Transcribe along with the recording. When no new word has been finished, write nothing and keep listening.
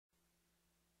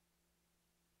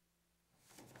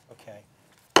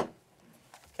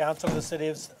Council of the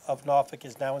City of Norfolk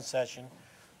is now in session.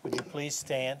 Would you please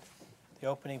stand? The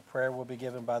opening prayer will be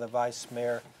given by the Vice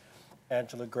Mayor,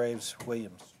 Angela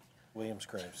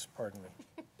Williams-Graves, pardon me.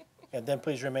 And then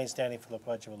please remain standing for the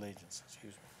Pledge of Allegiance.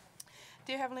 Excuse me.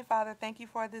 Dear Heavenly Father, thank you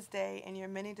for this day and your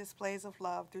many displays of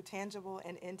love through tangible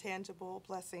and intangible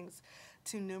blessings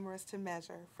too numerous to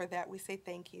measure. For that we say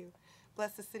thank you.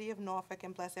 Bless the City of Norfolk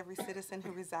and bless every citizen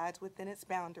who resides within its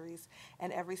boundaries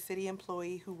and every city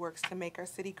employee who works to make our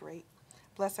city great.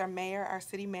 Bless our mayor, our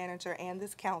city manager, and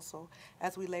this council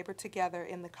as we labor together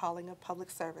in the calling of public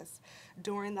service.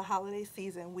 During the holiday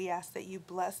season, we ask that you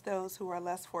bless those who are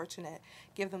less fortunate.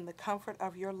 Give them the comfort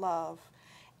of your love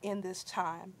in this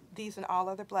time. These and all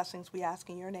other blessings we ask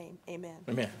in your name. Amen.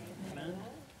 Amen.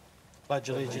 Pledge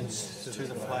allegiance to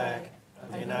the flag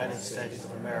of the United States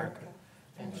of America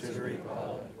and to the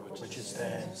republic which it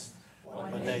stands,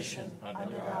 one nation,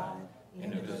 under God,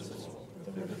 indivisible,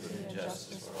 with liberty and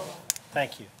justice for all.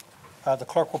 Thank you. The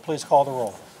clerk will please call the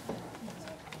roll.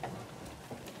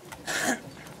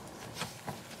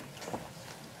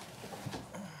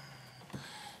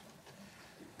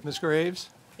 Ms. Graves?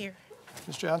 Here.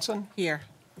 Ms. Johnson? Here.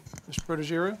 Mr.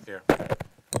 Protogiru? Here.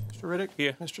 Mr. Riddick?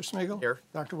 Here. Mr. Smigiel? Here.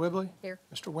 Dr. Whibley? Here.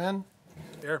 Mr. Wynn?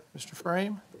 Here. Mr.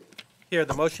 Frame? Here,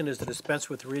 the motion is to dispense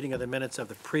with the reading of the minutes of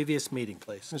the previous meeting,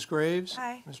 please. Ms. Graves?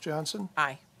 Aye. Ms. Johnson?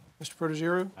 Aye. Mr.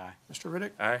 Protogiru? Aye. Mr.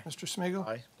 Riddick? Aye. Mr. Smigiel?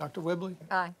 Aye. Dr. Whibley?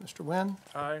 Aye. Mr. Wynn?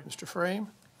 Aye. Mr. Frame?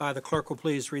 The clerk will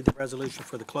please read the resolution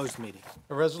for the closed meeting.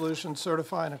 A resolution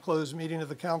certifying a closed meeting of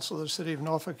the Council of the City of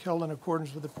Norfolk held in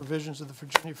accordance with the provisions of the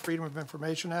Virginia Freedom of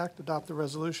Information Act. Adopt the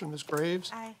resolution. Ms.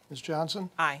 Graves? Aye. Ms. Johnson?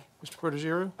 Aye. Mr.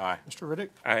 Protogiru? Aye. Mr. Riddick?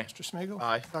 Aye. Mr. Smigiel?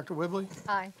 Aye. Dr. Whibley?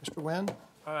 Aye. Mr. Wynn?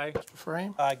 Aye. Mr.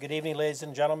 Frame? Good evening, ladies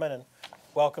and gentlemen, and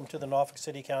welcome to the Norfolk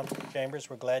City Council chambers.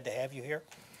 We're glad to have you here.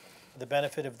 For the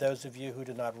benefit of those of you who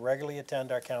do not regularly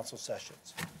attend our council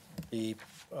sessions, the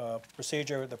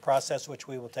process which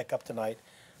we will take up tonight,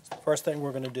 the first thing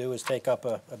we're going to do is take up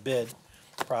a bid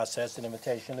process, an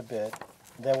invitation to bid.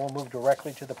 And then we'll move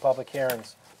directly to the public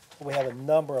hearings. We have a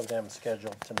number of them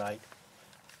scheduled tonight,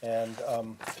 and a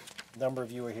number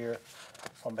of you are here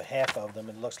on behalf of them.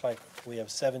 It looks like we have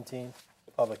 17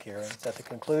 public hearings. At the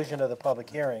conclusion of the public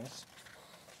hearings,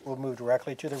 we'll move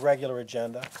directly to the regular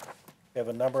agenda. We have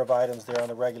a number of items there on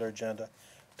the regular agenda.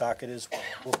 Docket is,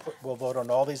 we'll vote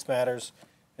on all these matters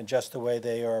in just the way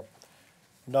they are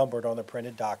numbered on the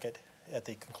printed docket. At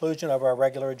the conclusion of our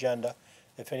regular agenda,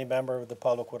 if any member of the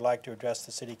public would like to address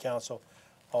the City Council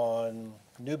on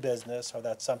new business, or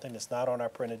that's something that's not on our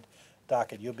printed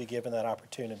docket, you'll be given that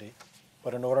opportunity.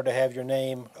 But in order to have your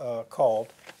name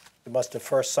called, you must have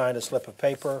first signed a slip of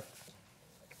paper,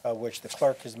 which the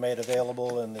clerk has made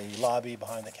available in the lobby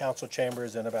behind the council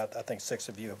chambers, and about, I think, 6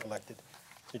 of you have elected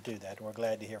to do that, and we're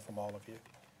glad to hear from all of you.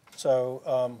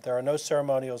 So there are no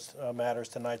ceremonial matters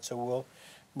tonight, so we'll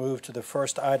move to the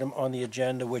first item on the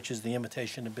agenda, which is the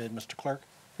invitation to bid. Mr. Clerk?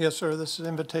 Yes, sir. This is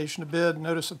invitation to bid,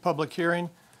 notice of public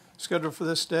hearing scheduled for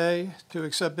this day to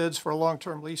accept bids for a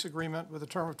long-term lease agreement with a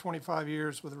term of 25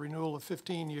 years with a renewal of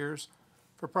 15 years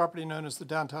for property known as the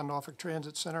Downtown Norfolk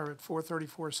Transit Center at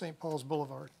 434 St. Paul's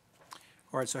Boulevard.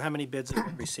 All right, so how many bids have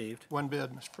been received? One bid,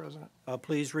 Mr. President.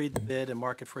 Please read the bid and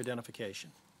mark it for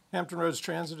identification. Hampton Roads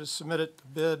Transit has submitted a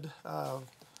bid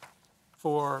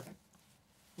for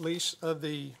lease of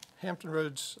the Hampton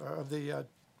Roads,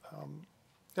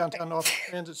 Downtown Norfolk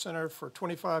Transit Center for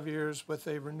 25 years with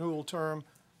a renewal term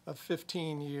of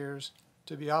 15 years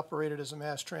to be operated as a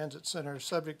mass transit center,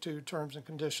 subject to terms and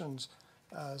conditions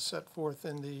set forth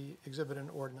in the exhibit and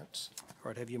ordinance. All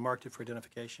right, have you marked it for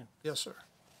identification? Yes, sir.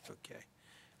 Okay.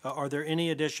 Are there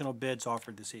any additional bids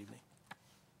offered this evening?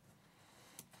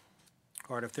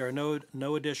 All right, if there are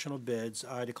no additional bids,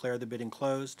 I declare the bidding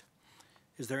closed.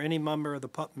 Is there any member of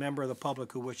the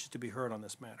public who wishes to be heard on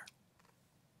this matter?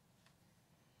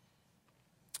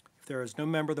 If there is no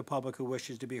member of the public who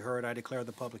wishes to be heard, I declare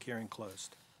the public hearing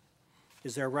closed.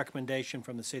 Is there a recommendation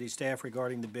from the city staff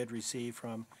regarding the bid received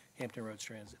from Hampton Roads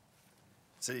Transit?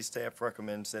 City staff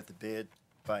recommends that the bid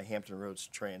by Hampton Roads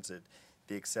Transit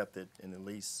be accepted in the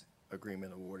lease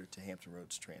agreement awarded to Hampton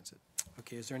Roads Transit.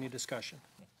 Okay, is there any discussion?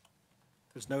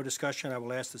 If there's no discussion, I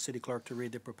will ask the city clerk to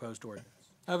read the proposed ordinance.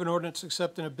 I have an ordinance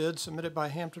accepting a bid submitted by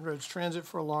Hampton Roads Transit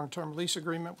for a long-term lease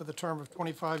agreement with a term of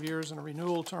 25 years and a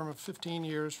renewal term of 15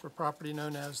 years for property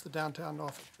known as the Downtown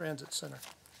Norfolk Transit Center.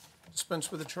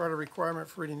 Dispense with the charter requirement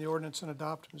for reading the ordinance and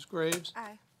adopt. Ms. Graves?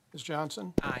 Aye. Ms.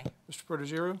 Johnson? Aye. Mr.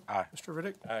 Protogiru? Aye. Mr.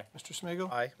 Riddick? Aye. Mr. Smigiel?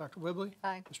 Aye. Dr. Whibley?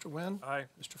 Aye. Mr. Wynn? Aye.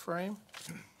 Mr. Frame?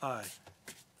 Aye.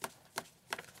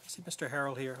 See Mr.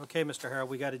 Harrell here. Okay, Mr. Harrell,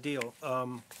 we got a deal.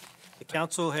 The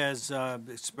council has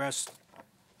expressed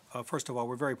First of all,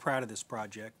 we're very proud of this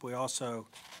project. We also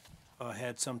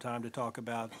had some time to talk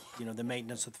about, the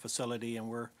maintenance of the facility, and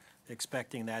we're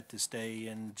expecting that to stay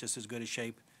in just as good a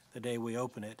shape the day we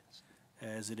open it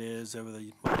as it is over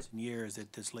the months and years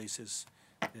that this lease is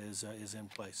in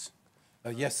place.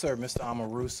 Yes, sir. Mr.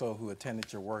 Amoruso, who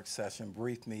attended your work session,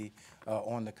 briefed me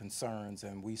on the concerns,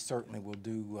 and we certainly will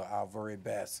do our very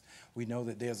best. We know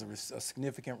that there's a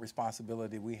significant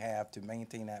responsibility we have to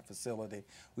maintain that facility.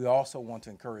 We also want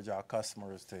to encourage our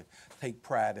customers to take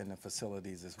pride in the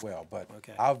facilities as well. But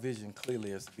Okay. Our vision clearly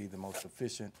is to be the most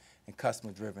efficient and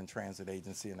customer-driven transit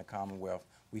agency in the Commonwealth.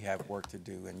 We have work to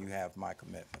do, and you have my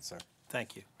commitment, sir.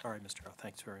 Thank you. All right, Mr. Earl,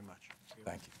 thanks very much.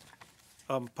 Thank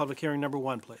you. Public hearing number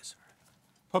 1, please.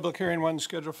 Public hearing 1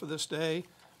 scheduled for this day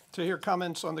to hear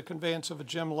comments on the conveyance of a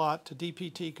gym lot to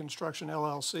DPT Construction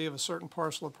LLC of a certain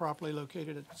parcel of property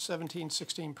located at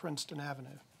 1716 Princeton Avenue.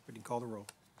 Reading call the roll.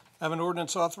 I have an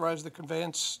ordinance authorizing the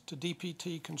conveyance to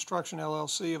DPT Construction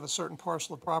LLC of a certain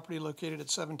parcel of property located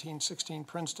at 1716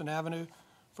 Princeton Avenue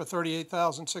for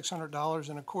 $38,600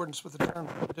 in accordance with the terms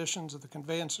and conditions of the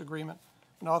conveyance agreement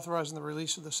and authorizing the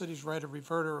release of the city's right of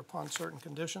reverter upon certain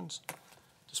conditions.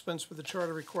 Dispense with the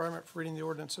charter requirement for reading the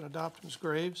ordinance and adopt. Ms.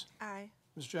 Graves? Aye.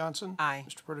 Ms. Johnson? Aye.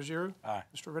 Mr. Protogiru? Aye.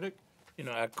 Mr. Riddick?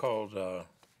 I called our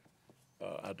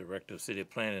Director of City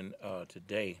Planning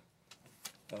today.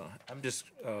 I'm just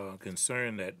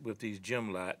concerned that with these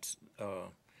gym lots,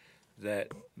 that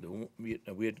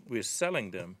we're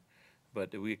selling them,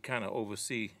 but that we kind of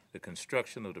oversee the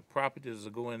construction of the properties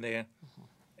that go in there,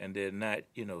 and they're not,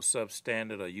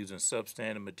 substandard or using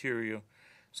substandard material.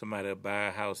 Somebody will buy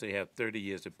a house they have 30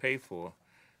 years to pay for,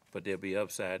 but they'll be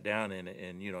upside down in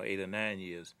 8 or 9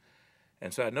 years.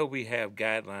 And so I know we have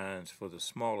guidelines for the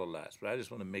smaller lots, but I just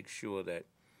want to make sure that,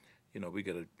 we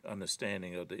get an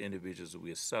understanding of the individuals that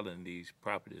we're selling these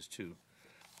properties to,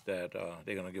 that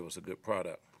they're going to give us a good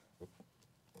product.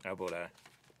 I vote aye.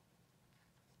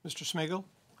 Mr. Smigiel?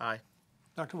 Aye.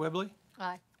 Dr. Whibley?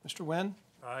 Aye. Mr. Wynn?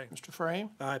 Aye. Mr. Frame?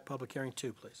 Aye. Public hearing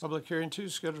 2, please. Public hearing 2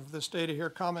 scheduled for this day to hear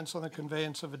comments on the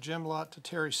conveyance of a gym lot to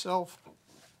Terry Self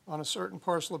on a certain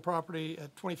parcel of property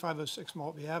at 2506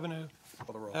 Maltby Avenue.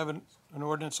 Call the roll. I have an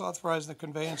ordinance authorizing the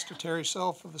conveyance to Terry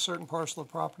Self of a certain parcel of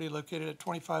property located at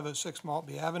 2506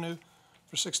 Maltby Avenue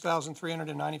for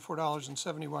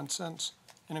 $6,394.71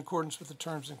 in accordance with the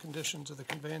terms and conditions of the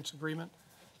conveyance agreement.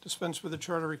 Dispense with the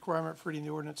charter requirement for reading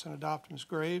the ordinance and adopt. Ms.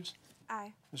 Graves?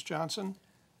 Aye. Ms. Johnson?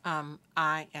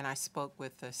 Aye, and I spoke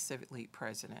with the Civic League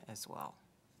president as well.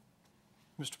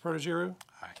 Mr. Protogiru?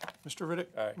 Aye. Mr. Riddick?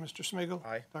 Aye. Mr. Smigiel,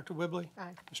 Aye. Dr. Whibley?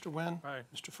 Aye. Mr. Wynn? Aye.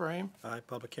 Mr. Frame? Aye.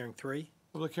 Public hearing 3.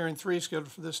 Public hearing 3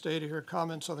 scheduled for this day to hear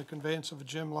comments on the conveyance of a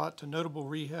gym lot to Notable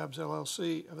Rehabs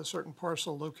LLC of a certain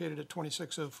parcel located at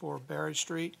 2604 Barre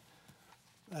Street.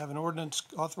 I have an ordinance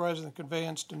authorizing the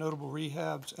conveyance to Notable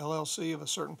Rehabs LLC of a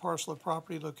certain parcel of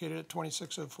property located at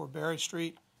 2604 Barre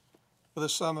Street for the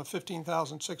sum of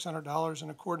 $15,600 in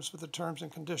accordance with the terms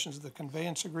and conditions of the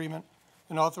conveyance agreement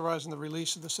and authorizing the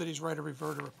release of the city's right of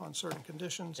reverter upon certain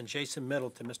conditions. And Jason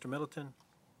Middleton. Mr. Middleton?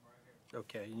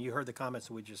 Okay, and you heard the comments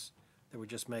that were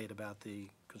just made about the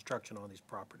construction on these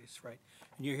properties, right?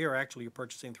 And you're here, actually, you're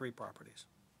purchasing 3 properties.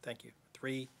 Thank you.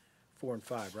 3, 4, and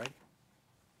 5, right?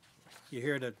 You're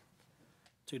here to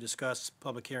discuss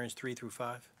public hearings 3 through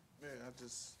 5? Yeah,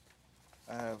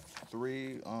 I have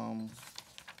 3,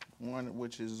 one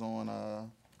which is on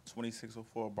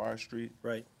 2604 Barre Street,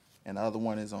 Right. and the other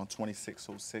one is on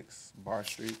 2606 Barre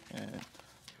Street, and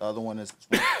the other one is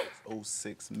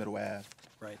 2606 Middle Ave.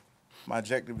 Right. My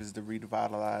objective is to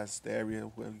revitalize the area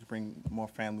where we bring more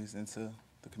families into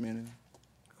the community.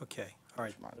 Okay, all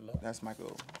right. That's my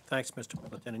goal. Thanks, Mr.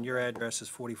 Middleton. And your address is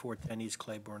 4410 East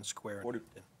Claiborne Square. 40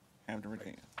 Hampton,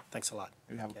 Virginia. Thanks a lot.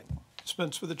 You have a Okay. good one.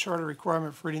 Dispense with the charter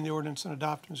requirement for reading the ordinance and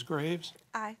adopt. Ms. Graves?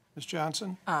 Aye. Ms.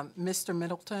 Johnson? Mr.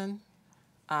 Middleton,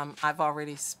 I've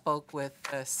already spoke with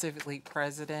the Civic League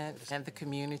president and the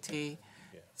community,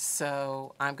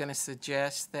 so I'm going to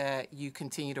suggest that you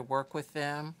continue to work with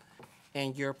them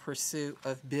in your pursuit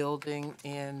of building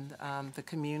in the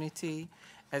community,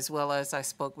 as well as I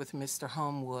spoke with Mr.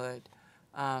 Homewood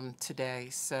today.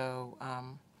 So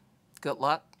good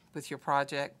luck with your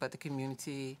project, but the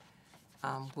community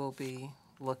will be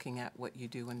looking at what you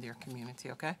do in their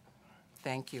community, okay?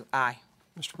 Thank you. Aye.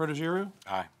 Mr. Protogiru?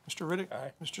 Aye. Mr. Riddick?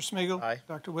 Aye. Mr. Smigiel, Aye.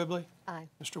 Dr. Whibley? Aye.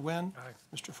 Mr. Wynn? Aye.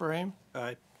 Mr. Frame?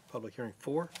 Aye. Public hearing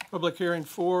 4. Public hearing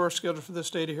 4 scheduled for this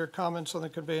day to hear comments on the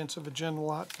conveyance of a gym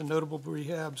lot to Notable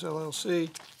Rehabs LLC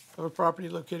of a property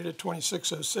located at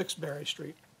 2606 Barre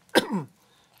Street. And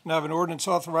I have an ordinance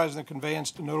authorizing the conveyance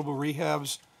to Notable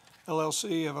Rehabs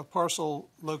LLC of a parcel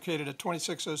located at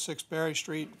 2606 Barre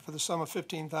Street for the sum of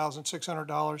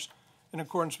 $15,600 in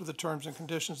accordance with the terms and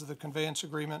conditions of the conveyance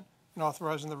agreement and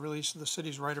authorizing the release of the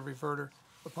city's right of reverter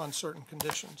upon certain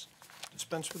conditions.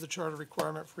 Dispense with the charter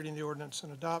requirement for reading the ordinance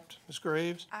and adopt. Ms.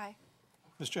 Graves? Aye.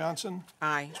 Ms. Johnson?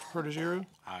 Aye. Mr. Protogiru?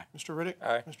 Aye. Mr. Riddick?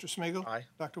 Aye. Mr. Smigiel, Aye.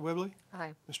 Dr. Whibley?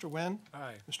 Aye. Mr. Wynn?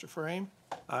 Aye. Mr. Frame?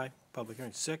 Aye. Public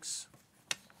hearing 6.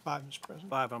 5, Mr. President.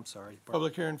 5, I'm sorry.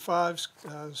 Public hearing 5,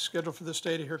 scheduled for this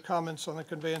day to hear comments on the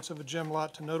conveyance of a gym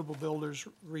lot to Notable Rehabs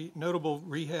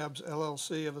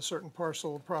LLC of a certain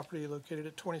parcel of property located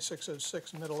at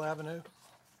 2606 Middle Avenue.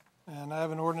 And I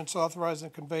have an ordinance authorizing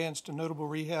the conveyance to Notable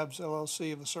Rehabs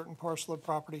LLC of a certain parcel of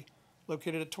property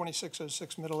located at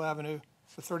 2606 Middle Avenue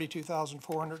for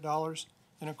 $32,400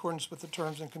 in accordance with the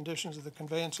terms and conditions of the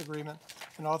conveyance agreement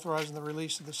and authorizing the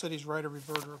release of the city's right of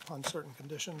reverter upon certain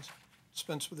conditions.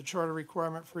 Dispense with the charter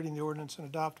requirement for reading the ordinance and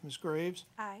adopt. Ms. Graves?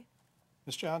 Aye.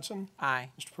 Ms. Johnson? Aye.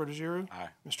 Mr. Protogiru? Aye.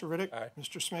 Mr. Riddick? Aye.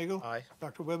 Mr. Smigiel, Aye.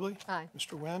 Dr. Whibley? Aye.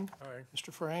 Mr. Wynn? Aye.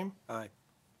 Mr. Frame? Aye.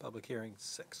 Public hearing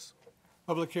 6.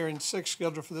 Public hearing 6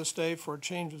 scheduled for this day for a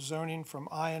change of zoning from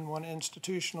IN1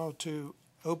 institutional to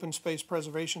open space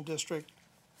preservation district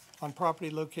on property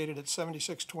located at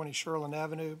 7620 Shirland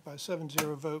Avenue. By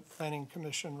 7-0 vote, Planning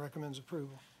Commission recommends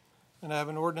approval. And I have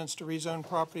an ordinance to rezone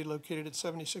property located at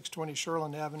 7620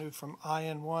 Shirland Avenue from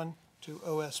IN1 to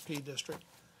OSP district.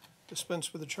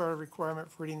 Dispense with the charter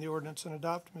requirement for reading the ordinance and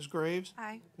adopt. Ms. Graves?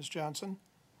 Aye. Ms. Johnson?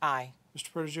 Aye.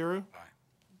 Mr. Protogiru?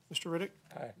 Aye. Mr. Riddick?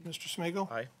 Aye. Mr.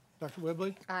 Smigiel, Aye. Dr.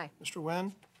 Whibley? Aye. Mr.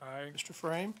 Wynn? Aye. Mr.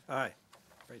 Frame? Aye.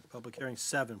 Great. Public hearing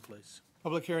 7, please.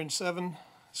 Public hearing 7,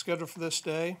 scheduled for this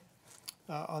day,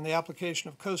 on the application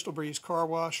of Coastal Breeze Car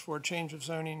Wash for a change of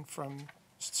zoning from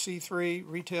C3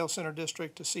 Retail Center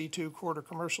District to C2 Quarter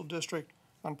Commercial District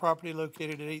on property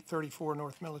located at 834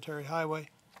 North Military Highway.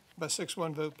 By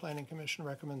 6-1 vote, Planning Commission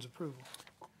recommends approval.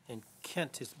 And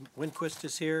Winquist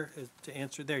is here to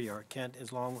answer. There you are, Kent,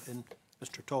 as long, and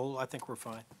Mr. Toll, I think we're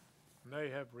fine. They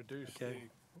have reduced Okay.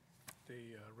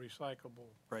 the recyclable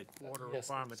Right. water Yes,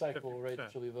 the requirement recyclable rate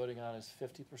 50%. you'll be voting on is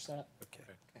 50%. Okay.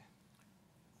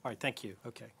 All right, thank you.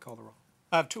 Okay, call the roll.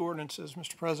 I have 2 ordinances,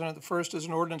 Mr. President. The first is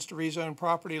an ordinance to rezone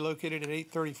property located at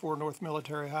 834 North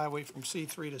Military Highway from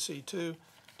C3 to C2.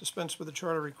 Dispense with the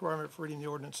charter requirement for reading the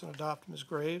ordinance and adopt. Ms.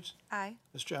 Graves? Aye.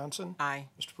 Ms. Johnson? Aye.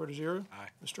 Mr. Protogiru? Aye.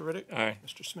 Mr. Riddick? Aye.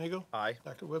 Mr. Smigiel, Aye.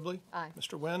 Dr. Whibley? Aye.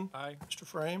 Mr. Wynn? Aye. Mr.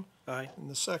 Frame? Aye.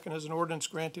 And the second is an ordinance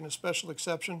granting a special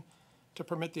exception to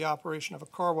permit the operation of a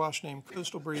car wash named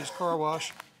Coastal Breeze Car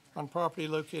Wash on property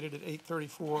located at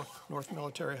 834 North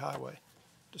Military Highway.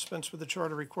 Dispense with the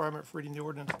charter requirement for reading the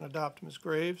ordinance and adopt. Ms.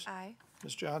 Graves? Aye.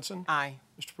 Ms. Johnson? Aye.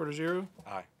 Mr. Protogiru?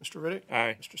 Aye. Mr. Riddick?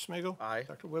 Aye. Mr. Smigiel, Aye.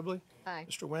 Dr. Whibley? Aye.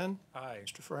 Mr. Wynn? Aye.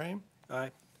 Mr. Frame?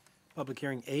 Aye. Public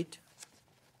hearing 8.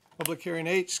 Public hearing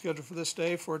 8 scheduled for this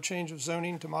day for a change of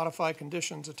zoning to modify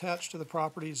conditions attached to the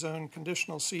property zone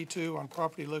conditional C2 on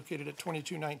property located at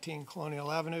 2219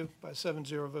 Colonial Avenue. By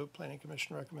 7-0 vote, Planning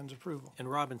Commission recommends approval.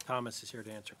 And Robin Thomas is here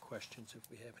to answer questions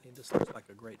if we have any. This looks like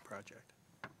a great project.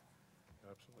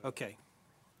 Absolutely. Okay.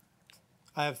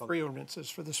 I have 3 ordinances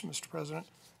for this, Mr. President.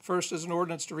 First is an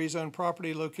ordinance to rezone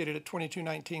property located at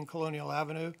 2219 Colonial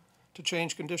Avenue to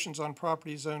change conditions on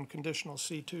property zone conditional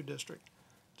C2 district.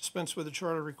 Dispense with the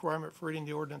charter requirement for reading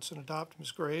the ordinance and adopt.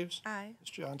 Ms. Graves? Aye. Ms.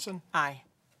 Johnson? Aye.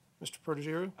 Mr.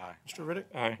 Protogiru? Aye. Mr. Riddick?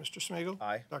 Aye. Mr. Smigiel,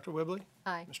 Aye. Dr. Whibley?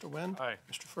 Aye. Mr. Wynn? Aye.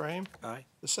 Mr. Frame? Aye.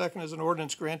 The second is an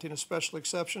ordinance granting a special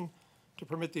exception to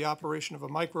permit the operation of a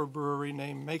microbrewery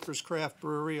named Maker's Craft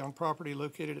Brewery on property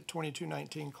located at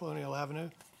 2219 Colonial Avenue.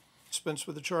 Dispense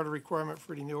with the charter requirement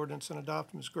for reading the ordinance and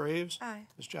adopt. Ms. Graves? Aye.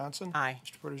 Ms. Johnson? Aye.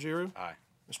 Mr. Protogiru? Aye.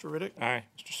 Mr. Riddick? Aye.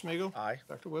 Mr. Smigiel, Aye.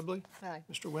 Dr. Whibley? Aye.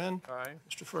 Mr. Wynn? Aye.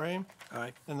 Mr. Frame?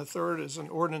 Aye. And the third is an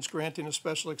ordinance granting a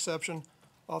special exception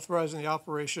authorizing the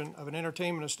operation of an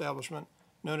entertainment establishment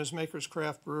known as Maker's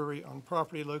Craft Brewery on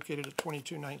property located at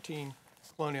 2219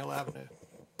 Colonial Avenue.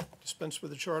 Dispense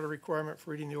with the charter requirement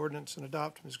for reading the ordinance and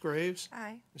adopt. Ms. Graves?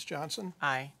 Aye. Ms. Johnson?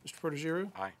 Aye. Mr. Protogiru?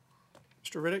 Aye.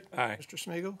 Mr. Riddick? Aye. Mr.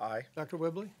 Smigiel, Aye. Dr.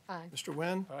 Whibley? Aye. Mr.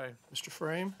 Wynn? Aye. Mr.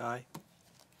 Frame? Aye.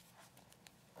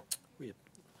 We have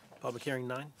public hearing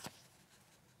 9.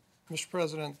 Mr.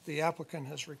 President, the applicant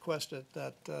has requested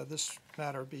that this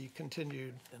matter be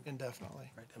continued indefinitely.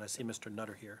 Right, and I see Mr.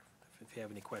 Nutter here, if you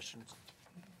have any questions.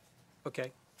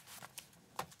 Okay.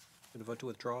 Going to vote to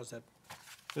withdraw, is that?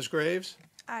 Ms. Graves?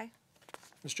 Aye.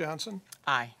 Ms. Johnson?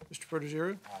 Aye. Mr.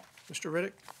 Protogiru? Aye. Mr.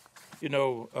 Riddick? You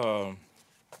know,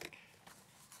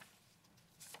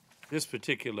 this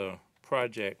particular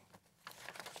project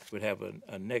would have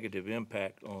a negative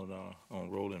impact on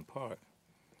Roland Park.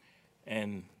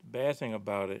 And the bad thing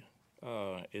about it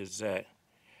is that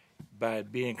by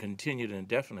it being continued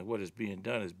indefinitely, what is being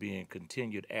done is being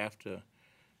continued after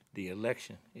the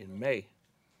election in May.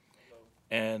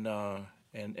 And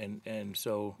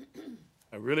so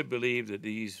I really believe that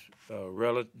these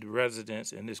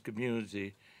residents in this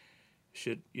community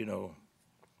should,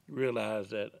 realize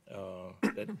that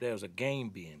that there's a game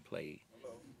being played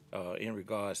in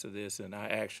regards to this. And I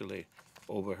actually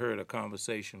overheard a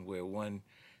conversation where one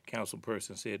council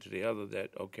person said to the other that,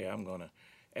 okay, I'm going to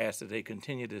ask that they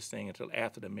continue this thing until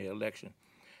after the May election.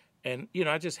 And,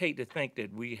 I just hate to think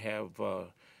that we have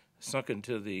sunken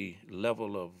to the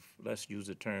level of, let's use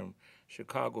the term,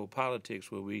 Chicago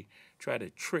politics, where we try to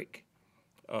trick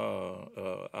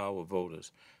our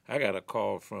voters. I got a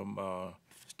call from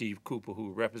Steve Cooper,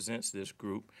 who represents this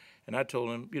group, and I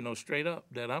told him, straight up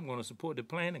that I'm going to support the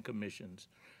Planning Commission's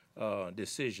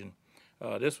decision.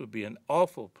 This would be an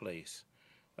awful place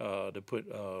to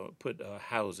put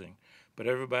housing. But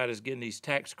everybody's getting these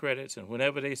tax credits, and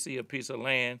whenever they see a piece of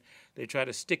land, they try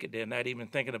to stick it there, not even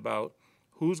thinking about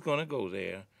who's going to go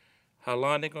there, how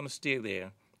long they're going to stay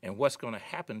there, and what's going to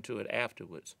happen to it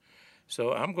afterwards.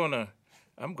 So I'm going to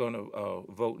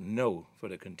vote no for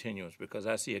the continuance because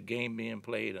I see a game being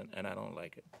played, and I don't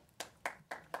like it.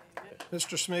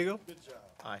 Mr. Smigiel? Good job.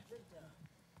 Aye.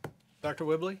 Dr.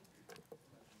 Whibley?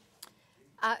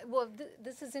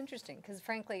 This is interesting because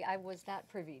frankly, I was not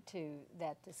privy to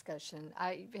that discussion.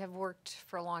 I have worked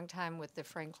for a long time with the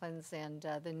Franklins and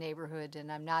the neighborhood,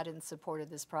 and I'm not in support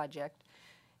of this project.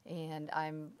 And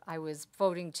I was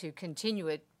voting to continue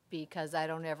it because I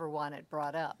don't ever want it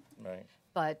brought up. Right.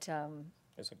 But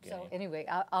It's a game. so anyway,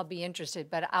 I'll be interested,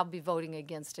 but I'll be voting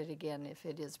against it again if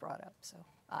it is brought up. So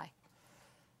aye.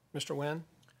 Mr. Nguyen?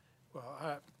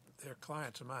 Well, they're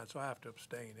clients of mine, so I have to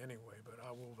abstain anyway, but I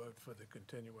will vote for the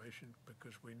continuation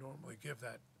because we normally give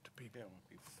that to people.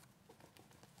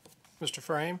 Mr.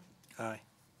 Frame? Aye.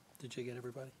 Did you get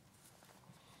everybody?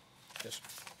 Yes.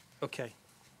 Okay.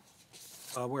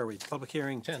 Where are we? Public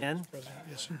hearing 10?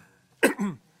 Yes,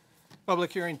 sir.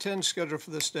 Public hearing 10 scheduled for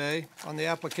this day on the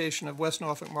application of West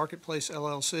Norfolk Marketplace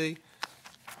LLC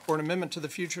for an amendment to the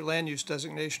future land use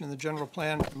designation in the general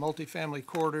plan multifamily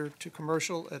corridor to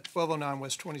commercial at 1209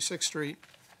 West 26th Street,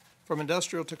 from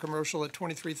industrial to commercial at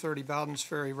 2330 Bowden's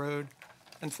Ferry Road,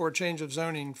 and for a change of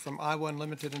zoning from I-1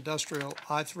 limited industrial,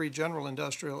 I-3 general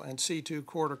industrial, and C2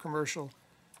 corridor commercial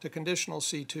to conditional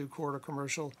C2 corridor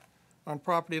commercial on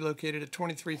property located at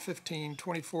 2315,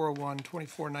 2401,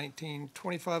 2419,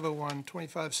 2501,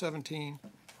 2517,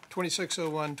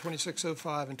 2601,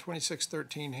 2605, and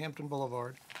 2613 Hampton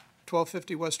Boulevard,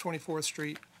 1250 West 24th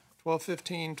Street,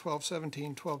 1215,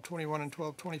 1217, 1221, and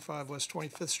 1225 West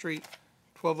 25th Street,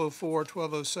 1204,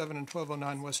 1207, and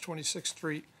 1209 West 26th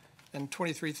Street, and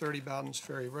 2330 Bowden's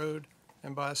Ferry Road.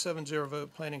 And by a 7-0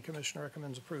 vote, Planning Commission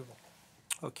recommends approval.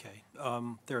 Okay.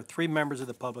 There are 3 members of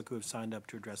the public who have signed up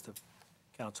to address the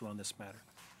council on this matter.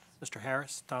 Mr.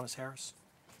 Harris, Thomas Harris.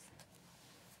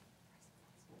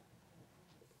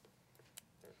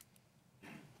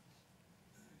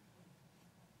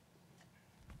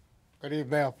 Good evening,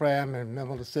 Mayor Fram and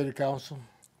member of the City Council.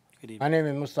 Good My evening.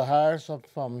 name is Mr. Harris. I'm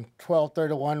from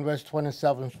 1231 West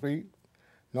 27th Street,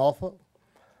 Norfolk.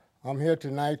 I'm here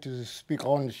tonight to speak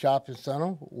on the shopping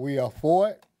center. We are for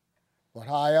it, but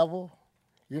however,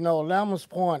 Lammers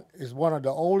Point is one of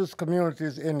the oldest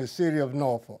communities in the city of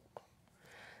Norfolk.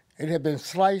 It has been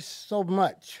sliced so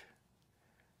much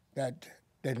that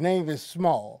the name is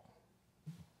small.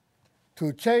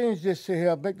 To change this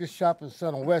here, make this shopping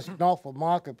center West Norfolk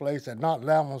Marketplace and not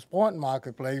Lammers Point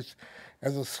Marketplace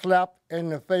is a slap in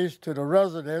the face to the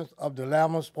residents of the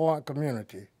Lammers Point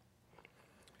community.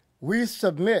 We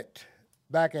submit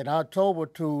back in October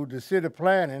to the city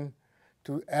planning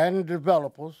and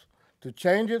developers to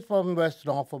change it from West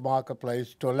Norfolk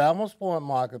Marketplace to Lammers Point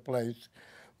Marketplace.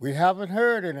 We haven't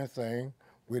heard anything.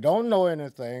 We don't know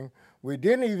anything. We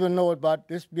didn't even know about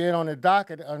this being on the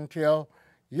docket until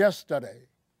yesterday.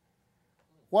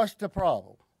 What's the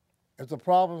problem? It's a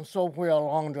problem somewhere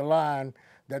along the line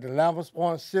that the Lammers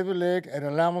Point Civic League and the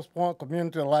Lammers Point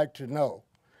community like to know.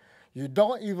 You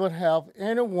don't even have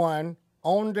anyone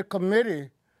on the committee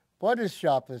for this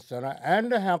shopping center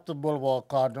and the Hampton Boulevard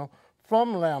Cardinal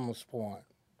from Lammers Point.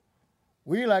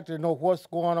 We like to know what's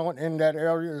going on in that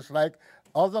area. It's like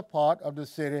other part of the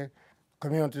city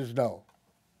communities know.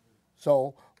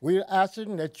 So we're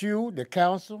asking that you, the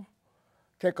council,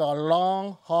 take a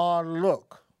long, hard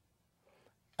look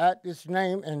at this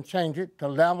name and change it to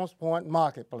Lammers Point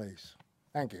Marketplace.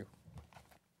 Thank you.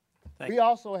 We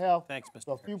also have Thanks,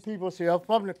 Mr. a few people here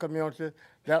from the community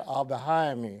that are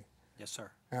behind me. Yes, sir.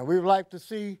 And we'd like to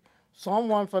see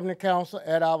someone from the council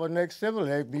at our next Civil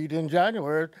League meeting in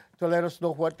January to let us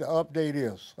know what the update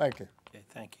is. Thank you. Okay,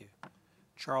 thank you.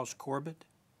 Charles Corbett?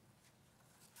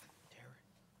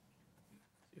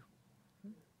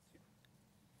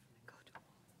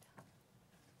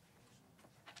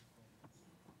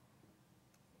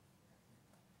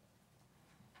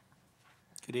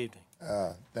 Good evening.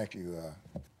 Thank you,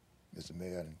 Mr.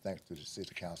 Mayor, and thanks to the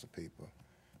city council people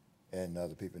and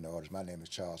other people in the audience. My name is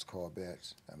Charles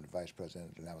Corbett. I'm the vice president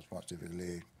of the Lambert Point Civic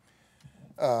League.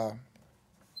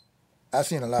 I've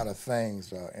seen a lot of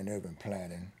things in urban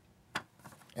planning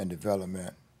and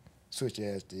development, such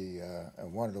as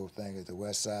and one of those things is the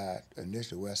West Side,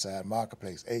 initial West Side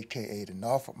Marketplace, AKA the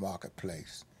Norfolk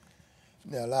Marketplace.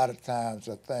 There are a lot of times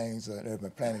things in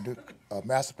urban planning,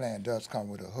 master plan does come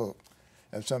with a hook,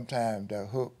 and sometimes the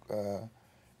hook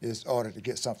is ordered to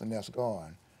get something else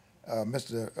going.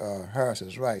 Mr. Harris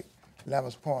is right.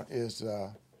 Lambert's Point is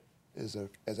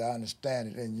as I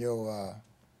understand it, in your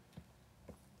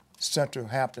Central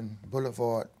Hampton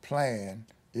Boulevard plan,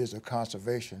 is a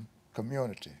conservation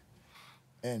community.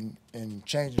 And in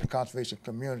changing the conservation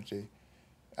community,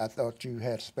 I thought you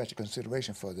had special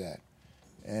consideration for that.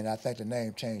 And I think the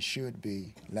name change should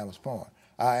be Lambert's Point.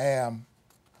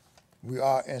 We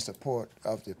are in support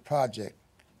of the project.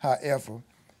 However,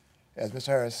 as Mr.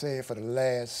 Harris said, for the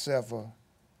last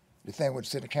the thing with the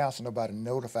city council, nobody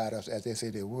notified us as they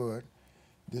said they would.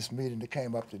 This meeting that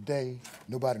came up today,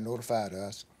 nobody notified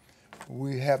us.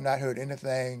 We have not heard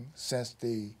anything since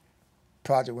the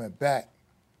project went back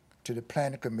to the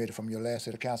planning committee from your last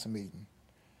city council meeting.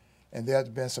 And there's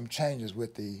been some changes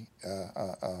with the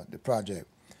project.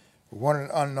 One of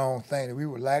the unknown things that we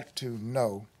would like to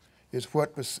know is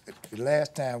what was, the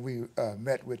last time we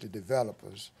met with the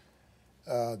developers,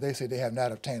 they said they have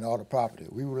not obtained all the property.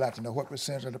 We would like to know what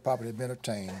percentage of the property has been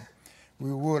obtained.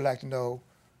 We would like to know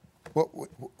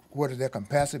what is their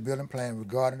capacity building plan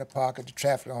regarding the parking, the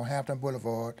traffic on Hampton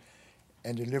Boulevard,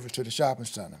 and delivery to the shopping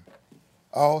center.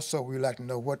 Also, we'd like to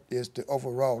know what is the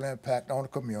overall impact on the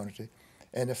community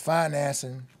and the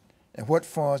financing and what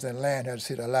funds and land has the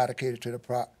city allocated to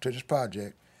this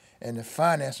project, and the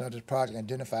financing of this project,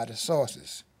 identify the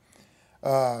sources.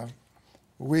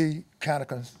 We kind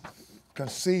of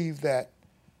conceived that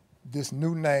this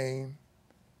new name,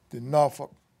 the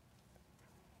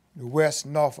West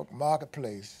Norfolk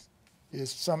Marketplace, is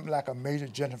something like a major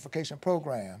gentrification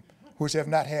program, which have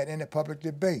not had any public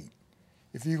debate.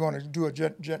 If you're going to do a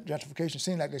gentrification, it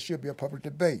seems like there should be a public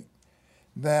debate.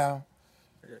 Now,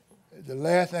 the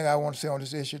last thing I want to say on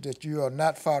this issue is that you are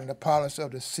not following the policy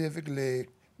of the Civic League,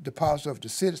 the policy of the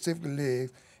City Civic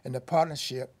League, and the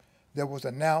partnership that was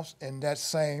announced in that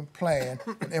same plan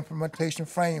and implementation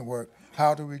framework.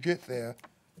 How do we get there?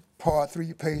 Part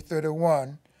 3, page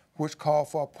 31, which called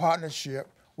for a partnership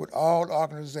with all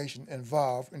organizations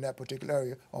involved in that particular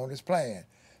area on this plan.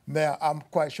 Now, I'm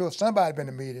quite sure somebody been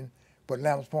in the meeting, but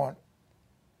Lambert's Point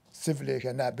Civic League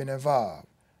has not been involved.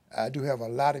 I do have a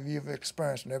lot of years of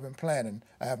experience in urban planning.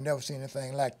 I have never seen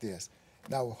anything like this.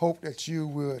 And I would hope that you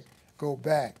would go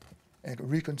back and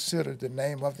reconsider the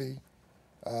name of the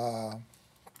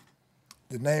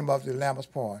Lambert's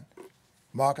Point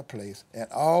Marketplace, and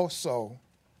also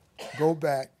go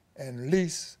back and at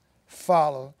least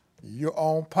follow your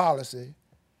own policy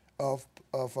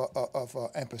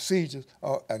and procedures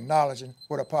of acknowledging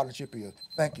what a partnership is.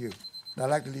 Thank you. And I'd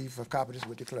like to leave a copy of this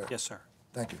with the clerk. Yes, sir.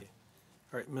 Thank you.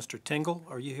 All right, Mr. Tingle,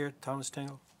 are you here? Thomas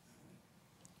Tingle?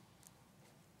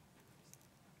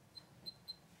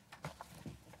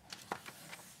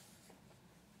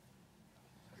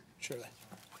 Surely.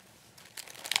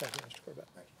 Thank you, Mr. Corbett.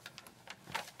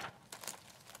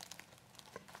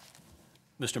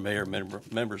 Mr. Mayor,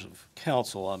 members of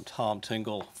council, I'm Tom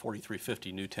Tingle,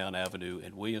 4350 Newtown Avenue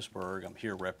in Williamsburg. I'm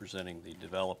here representing the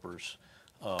developers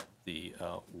of the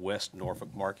West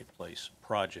Norfolk Marketplace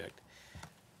project.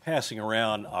 Passing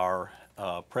around our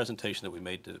presentation that we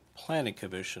made to the Planning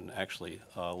Commission actually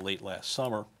late last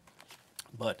summer,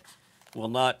 but will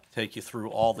not take you through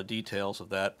all the details of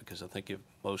that because I think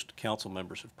most council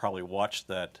members have probably watched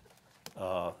that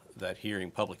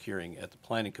public hearing at the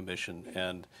Planning Commission,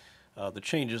 and the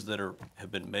changes that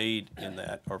have been made in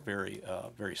that are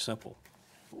very simple.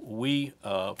 We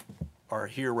are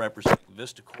here representing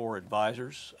Vista Core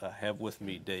Advisors. I have with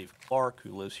me Dave Clark,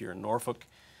 who lives here in Norfolk,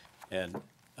 and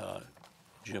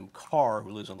Jim Carr,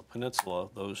 who lives on the peninsula.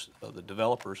 Those are the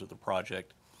developers of the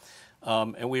project.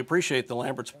 And we appreciate the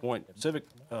Lambert's Point Civic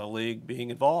League being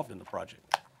involved in the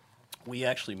project. We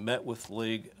actually met with the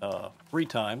league 3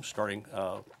 times, starting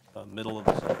middle of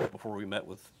the summer before we met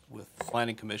with the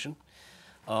Planning Commission.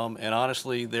 And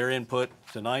honestly, their input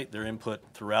tonight, their input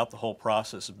throughout the whole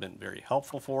process have been very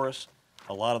helpful for us.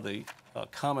 A lot of the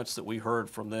comments that we heard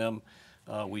from them,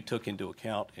 we took into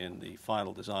account in the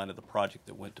final design of the project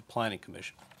that went to Planning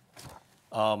Commission.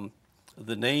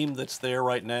 The name that's there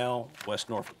right now, West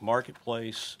Norfolk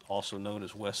Marketplace, also known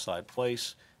as West Side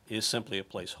Place, is simply a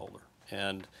placeholder.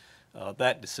 And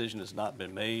that decision has not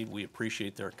been made. We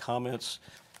appreciate their comments.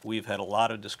 We've had a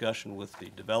lot of discussion with the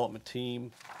development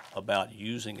team about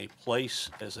using a place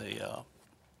as a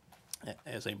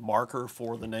marker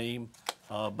for the name,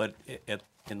 but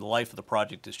in the life of the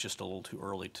project, it's just a little too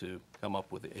early to come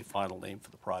up with a final name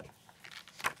for the project.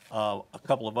 A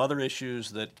couple of other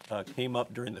issues that came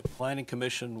up during the Planning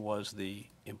Commission was the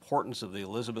importance of the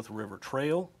Elizabeth River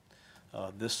Trail.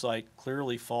 This site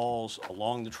clearly falls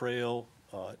along the trail.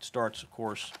 It starts, of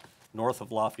course, north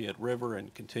of Lafayette River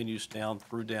and continues down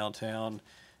through downtown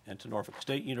and to Norfolk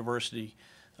State University.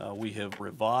 We have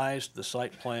revised the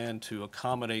site plan to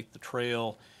accommodate the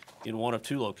trail in one of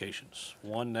two locations.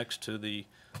 One next to the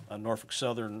Norfolk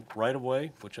Southern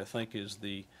right-of-way, which I think is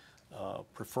the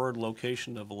preferred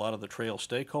location of a lot of the trail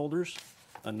stakeholders.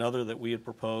 Another that we had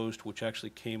proposed, which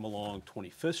actually came along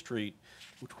 25th Street,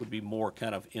 which would be more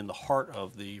kind of in the heart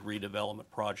of the redevelopment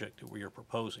project that we are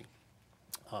proposing.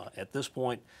 At this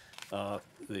point,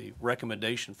 the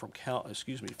recommendation from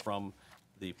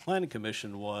the Planning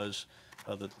Commission was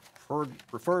the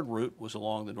preferred route was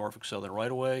along the Norfolk Southern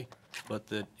right-of-way, but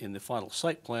that in the final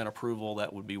site plan approval,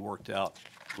 that would be worked out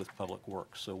with Public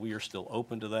Works. So we are still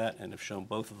open to that and have shown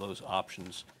both of those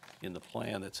options in the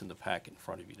plan that's in the pack in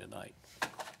front of you tonight.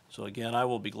 So again, I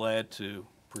will be glad to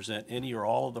present any or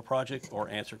all of the project or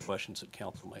answer questions that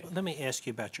council may have. Let me ask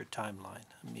you about your timeline.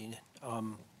 I mean,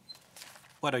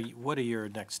 what are your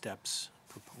next steps?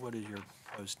 What are your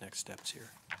proposed next steps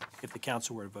here if the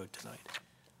council were to vote tonight?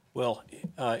 Well,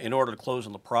 in order to close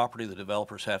on the property, the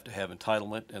developers have to have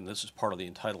entitlement, and this is part of the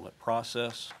entitlement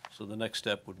process. So the next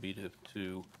step would be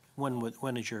to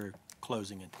When is your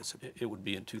closing anticipated? it would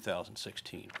be in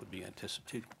 2016, would be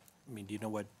anticipated. I mean, do you know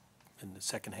what, in the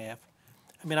second half?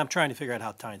 I mean, I'm trying to figure out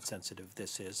how time-sensitive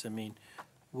this is. I mean,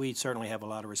 we certainly have a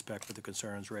lot of respect for the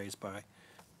concerns raised by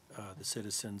the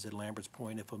citizens at Lambert's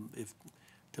Point. If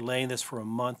delaying this for a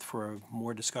month for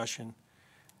more discussion,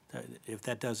 if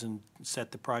that doesn't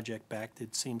set the project back,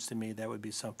 it seems to me that would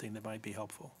be something that might be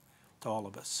helpful to all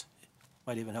of us.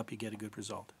 Might even help you get a good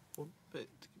result. Well, but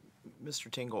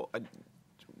Mr. Tingle,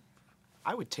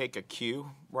 I would take a cue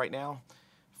right now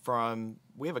from,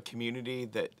 we have a community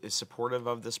that is supportive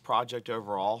of this project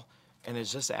overall and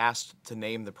has just asked to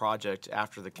name the project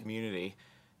after the community.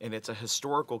 And it's a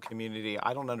historical community.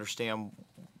 I don't understand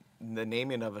the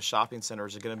naming of a shopping center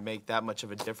is going to make that much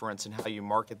of a difference in how you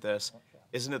market this.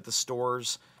 Isn't it the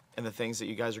stores and the things that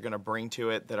you guys are going to bring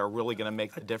to it that are really going to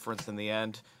make the difference in the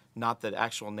end, not the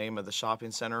actual name of the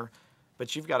shopping center?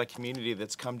 But you've got a community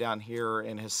that's come down here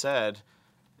and has said,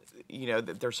 you know,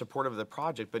 that they're supportive of the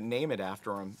project, but name it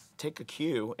after them. Take a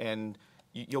cue, and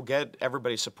you'll get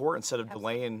everybody's support instead of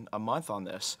delaying a month on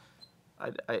this.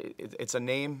 It's a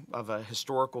name of a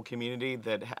historical community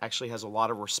that actually has a lot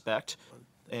of respect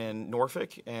in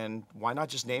Norfolk, and why not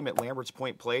just name it Lambert's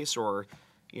Point Place, or,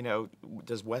 you know,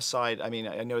 does West Side, I mean,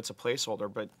 I know it's a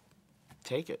placeholder, but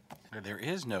take it. There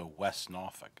is no West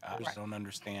Norfolk. I just don't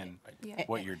understand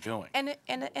what you're doing. And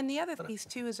the other piece,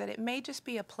 too, is that it may just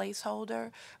be a placeholder,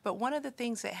 but one of the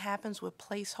things that happens with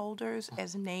placeholders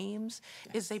as names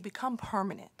is they become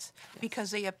permanent because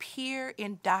they appear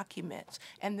in documents.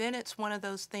 And then it's one of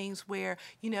those things where,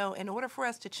 you know, in order for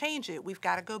us to change it, we've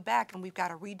got to go back and we've got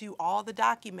to redo all the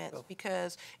documents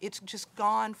because it's just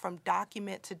gone from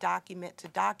document to document to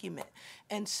document.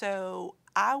 And so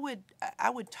I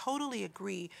would totally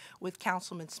agree with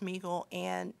Councilman Smeagol,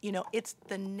 and you know, it's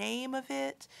the name of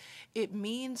it. It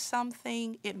means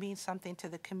something. It means something to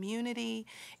the community,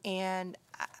 and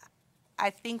I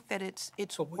think that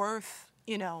it's worth,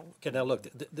 you know. Okay, now look,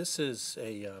 this is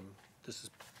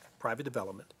private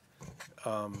development.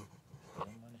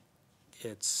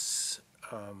 It's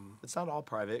not all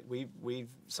private. We've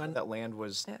some of that land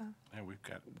was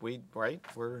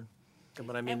we're.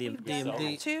 But I mean,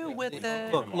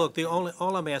 look,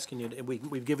 all I'm asking you,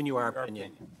 we've given you our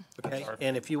opinion, okay?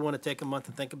 And if you want to take a month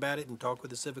and think about it and talk with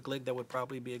the Civic League, that would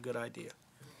probably be a good idea.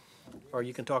 Or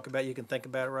you can think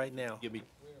about it right now. Give me.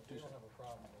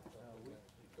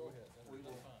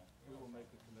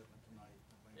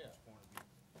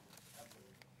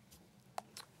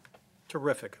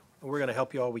 Terrific. We're going to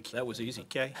help you all we can. That was easy.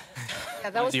 Okay? Yeah,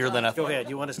 that was Easier than I Go thought. ahead.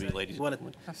 You want to, ladies. All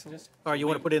right, you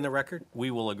want to put it in the record? We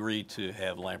will agree to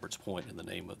have Lambert's Point in the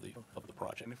name of the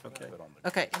project. Okay.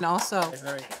 Okay, and also, All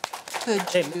right. Could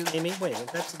Hey, you, Amy, wait a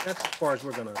minute, that's as far as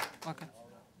we're gonna, okay.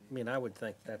 I mean, I would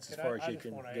think that's as And far as I you just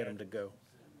can wanna get them add- to go.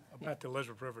 About the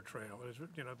Elizabeth River Trail,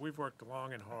 we've worked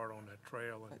long and hard on that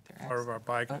trail, But and they're part of our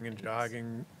biking and updates.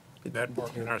 jogging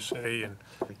network in our city, and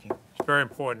it's very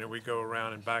important that we go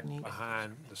around and back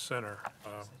behind the center.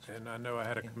 And I know I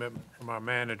had a commitment from our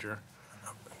manager.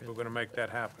 We're gonna make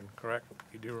that happen, correct?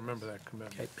 You do remember that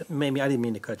commitment? Okay, Mamie, I didn't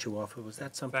mean to cut you off. Was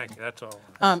that something? Thank you, that's all.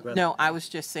 No, I was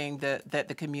just saying that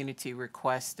the community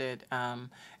requested,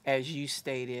 as you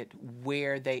stated,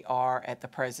 where they are at the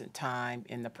present time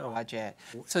in the project.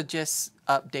 So just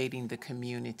updating the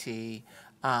community,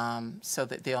 so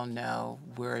that they'll know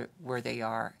where they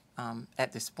are,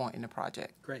 at this point in the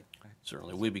project. Great.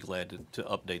 Certainly, we'd be glad to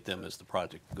update them as the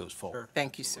project goes forward.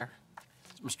 Thank you, sir.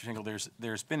 Mr. Tingle,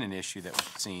 there's been an issue that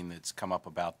we've seen that's come up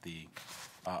about the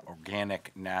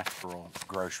organic natural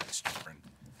grocery store.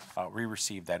 And we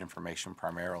received that information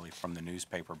primarily from the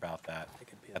newspaper about that.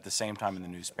 At the same time in the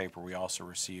newspaper, we also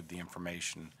received the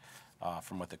information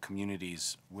from what the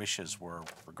community's wishes were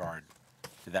with regard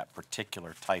to that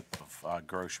particular type of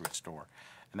grocery store.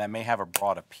 And that may have a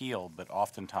broad appeal, but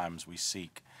oftentimes we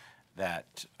seek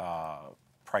that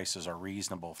prices are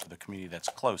reasonable for the community that's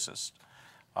closest.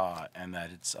 And that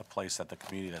it's a place that the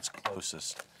community that's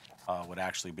closest would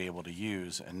actually be able to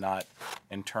use, and not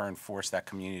in turn force that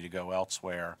community to go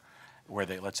elsewhere where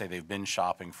let's say they've been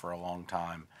shopping for a long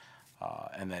time,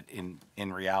 and that in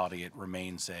reality it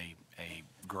remains a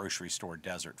grocery store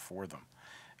desert for them.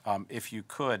 If you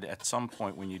could, at some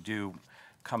point when you do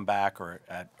come back or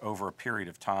over a period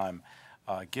of time,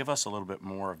 give us a little bit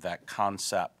more of that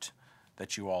concept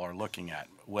that you all are looking at.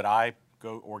 Would I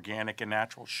go organic and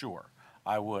natural? Sure.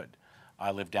 I would.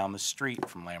 I live down the street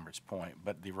from Lambert's Point,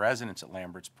 but the residents at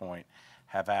Lambert's Point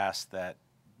have asked that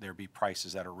there be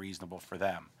prices that are reasonable for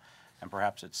them. And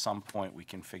perhaps at some point we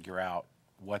can figure out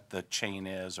what the chain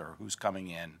is or who's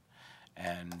coming in,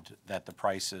 and that the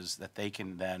prices that they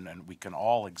can then, and we can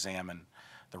all examine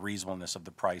the reasonableness of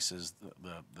the prices,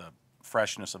 the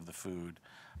freshness of the food.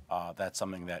 That's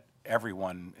something that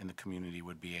everyone in the community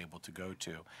would be able to go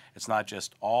to. It's not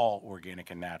just all organic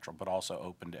and natural, but also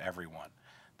open to everyone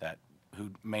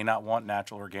who may not want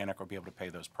natural organic or be able to pay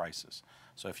those prices.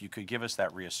 So if you could give us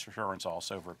that reassurance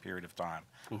also over a period of time,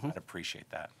 I'd appreciate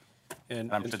that. And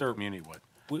I'm sure the community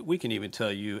would. We can even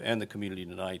tell you and the community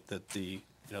tonight that the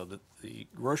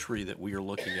grocery that we are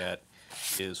looking at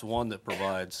is one that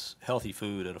provides healthy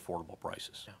food at affordable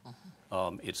prices.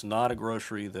 It's not a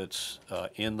grocery that's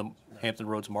in the Hampton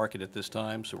Roads market at this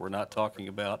time, so we're not talking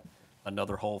about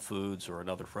another Whole Foods or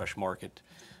another Fresh Market.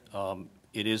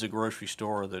 It is a grocery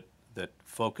store that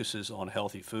focuses on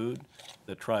healthy food,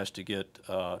 that tries to get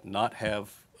not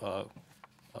have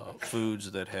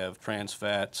foods that have trans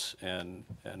fats and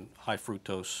high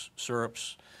fructose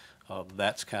syrups.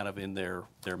 That's kind of in their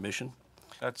mission.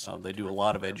 They do a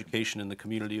lot of education in the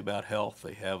community about health.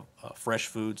 They have fresh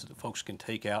foods that folks can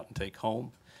take out and take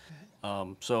home.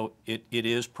 So it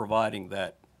is providing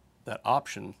that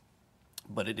option,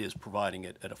 but it is providing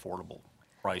it at affordable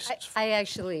prices. I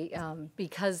actually,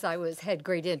 because I had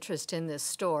great interest in this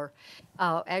store,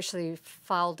 actually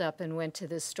followed up and went to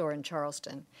this store in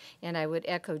Charleston. And I would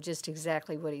echo just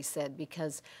exactly what he said,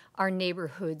 because our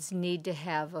neighborhoods need to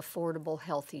have affordable,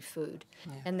 healthy food.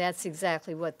 Yeah. And that's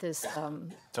exactly what this...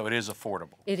 So it is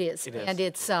affordable. It is. It is. And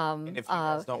it's... and if you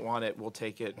guys don't want it, we'll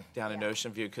take it down in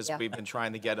Ocean View, because we've been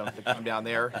trying to get them to come down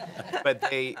there. But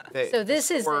so this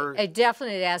is a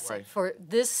definite asset for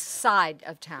this side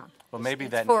of town. Well, maybe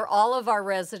It's for all of our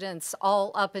residents,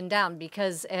 all up and down,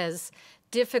 because as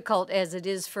difficult as it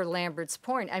is for Lambert's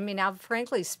Point, I mean, I'll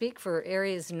frankly speak for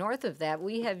areas north of that,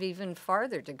 we have even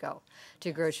farther to go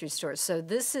to grocery stores. So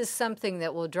this is something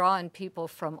that will draw in people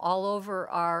from all over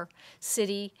our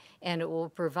city, and it will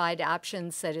provide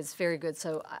options that is very good.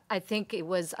 So I think it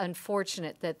was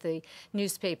unfortunate that the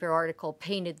newspaper article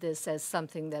painted this as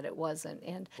something that it wasn't.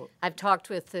 And I've talked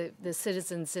with the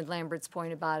citizens in Lambert's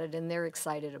Point about it, and they're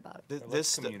excited about it.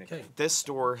 This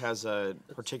store has a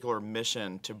particular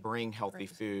mission to bring healthy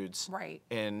foods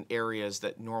in areas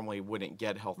that normally wouldn't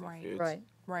get healthy foods.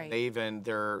 Right. They even,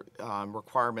 their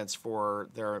requirements for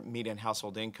their median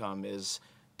household income is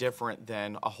different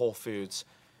than a Whole Foods.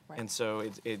 And so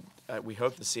we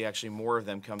hope to see actually more of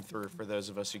them come through for those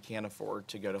of us who can't afford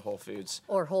to go to Whole Foods.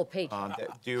 Or Whole Page.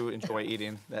 That do enjoy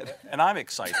eating that. And I'm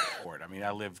excited for it. I mean,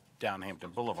 I live down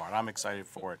Hampton Boulevard. I'm excited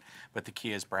for it. But the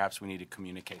key is perhaps we need to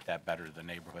communicate that better to the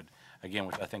neighborhood, again,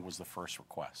 which I think was the first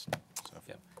request. So I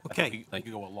think we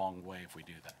go a long way if we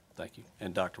do that. Thank you.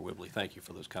 And Dr. Whibley, thank you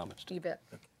for those comments. You bet.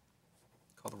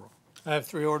 Call the roll. I have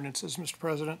three ordinances, Mr.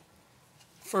 President.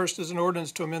 First is an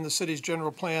ordinance to amend the city's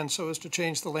general plan so as to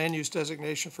change the land use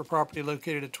designation for property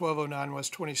located at 1209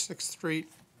 West 26th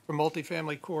Street from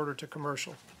multifamily corridor to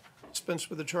commercial. Dispense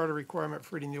with the charter requirement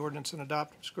for reading the ordinance and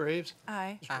adopt. Ms. Graves?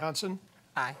 Aye. Mr. Johnson?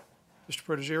 Aye. Mr.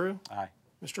 Protogiru? Aye.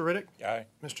 Mr. Riddick? Aye.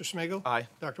 Mr. Smigiel, Aye.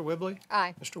 Dr. Whibley?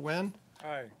 Aye. Mr. Wynn?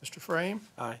 Aye. Mr. Frame?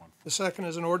 Aye. The second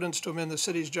is an ordinance to amend the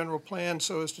city's general plan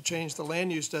so as to change the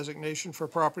land use designation for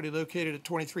property located at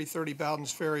 2330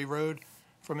 Bowden's Ferry Road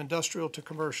from industrial to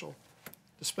commercial.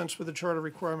 Dispense with the charter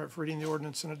requirement for reading the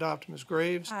ordinance and adopt. Ms.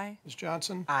 Graves? Aye. Ms.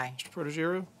 Johnson? Aye. Mr.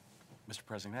 Protogiru? Mr.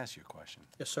 President, can I ask you a question?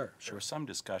 Yes, sir. There was some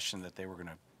discussion that they were going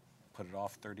to put it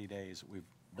off 30 days. We've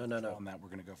No. on that. We're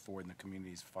going to go forward and the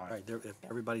community's fine. All right, if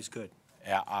everybody's good.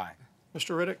 Yeah, aye.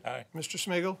 Mr. Riddick? Aye. Mr.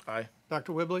 Smigiel, Aye.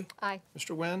 Dr. Whibley? Aye.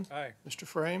 Mr. Wynn? Aye. Mr.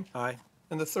 Frame? Aye.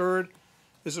 And the third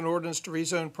is an ordinance to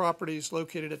rezone properties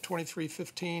located at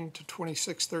 2315 to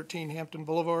 2613 Hampton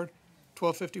Boulevard,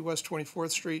 1250 West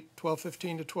 24th Street,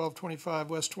 1215 to 1225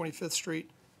 West 25th Street,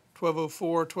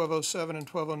 1204, 1207, and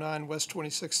 1209 West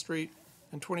 26th Street,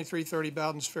 and 2330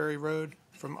 Bowden's Ferry Road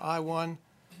from I-1,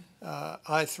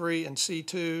 I-3, and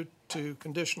C2 to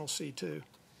conditional C2.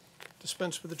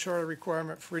 Dispense with the charter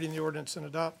requirement for reading the ordinance and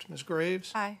adopt. Ms.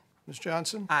 Graves? Aye. Ms.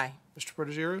 Johnson? Aye. Mr.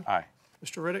 Protogiru? Aye.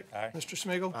 Mr. Riddick? Aye. Mr.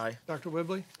 Smigiel, Aye. Dr.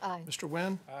 Whibley? Aye. Mr.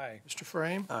 Wynn? Aye. Mr.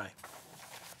 Frame? Aye.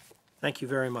 Thank you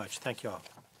very much. Thank you all.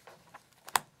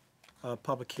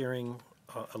 Public hearing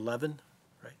 11,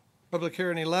 right? Public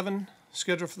hearing 11,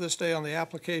 scheduled for this day on the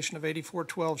application of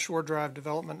 8412 Shore Drive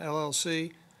Development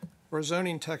LLC for a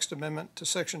zoning text amendment to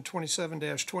Section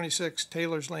 27-26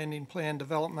 Taylor's Landing Plan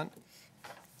Development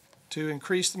to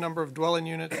increase the number of dwelling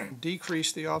units and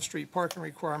decrease the off-street parking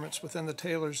requirements within the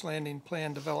Taylor's Landing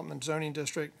Plan Development Zoning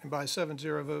District, and by a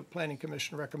 7-0 vote, Planning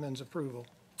Commission recommends approval.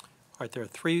 All right, there are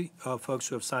three folks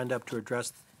who have signed up to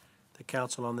address the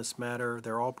council on this matter.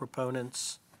 They're all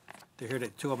proponents. They're here to,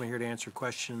 two of them are here to answer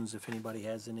questions if anybody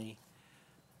has any.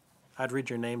 I'd read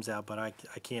your names out, but I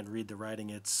can't read the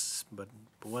writing. But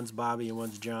one's Bobby and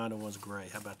one's John and one's Gray.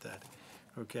 How about that?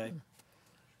 Okay. All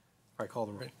right, call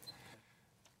the roll.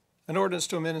 An ordinance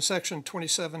to amend Section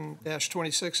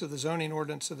 27-26 of the zoning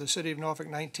ordinance of the City of Norfolk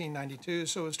 1992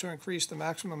 so as to increase the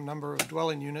maximum number of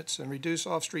dwelling units and reduce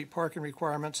off-street parking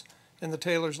requirements in the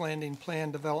Taylor's Landing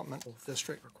Plan Development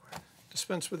District.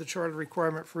 Dispense with the charter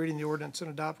requirement for reading the ordinance and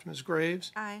adopt. Ms.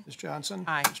 Graves? Aye. Ms. Johnson?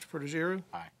 Aye. Mr. Protogiru?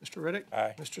 Aye. Mr. Riddick?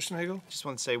 Aye. Mr. Smigiel, Just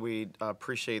want to say we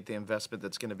appreciate the investment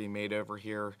that's going to be made over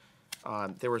here.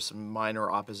 There was some minor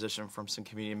opposition from some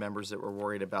community members that were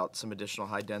worried about some additional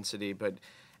high density, but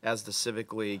as the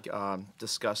Civic League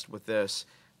discussed with this,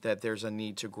 that there's a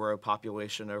need to grow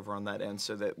population over on that end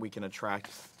so that we can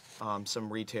attract some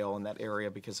retail in that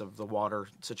area because of the water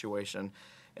situation.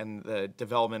 And the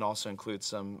development also includes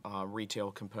some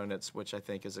retail components, which I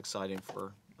think is exciting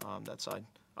for that side.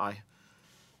 Aye.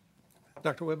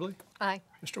 Dr. Whibley? Aye.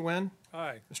 Mr. Wynn?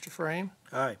 Aye. Mr. Frame?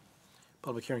 Aye.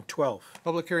 Public hearing 12.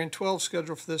 Public hearing 12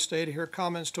 scheduled for this day to hear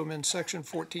comments to amend Section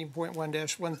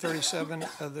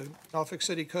 14.1-137 of the Norfolk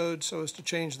City Code so as to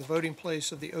change the voting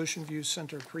place of the Ocean View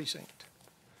Center precinct.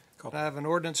 I have an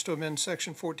ordinance to amend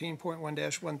Section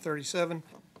 14.1-137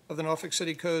 of the Norfolk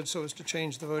City Code so as to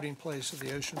change the voting place of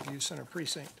the Ocean View Center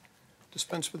precinct.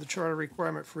 Dispense with the charter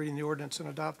requirement for reading the ordinance and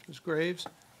adopt. Ms. Graves?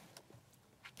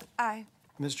 Aye.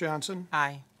 Ms. Johnson?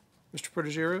 Aye. Mr.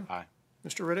 Protogiru? Aye.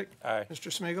 Mr. Riddick? Aye.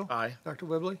 Mr. Smigiel, Aye. Dr.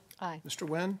 Whibley? Aye. Mr.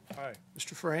 Wynn? Aye.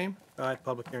 Mr. Frame? Aye.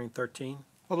 Public hearing 13.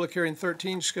 Public hearing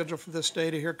 13 scheduled for this day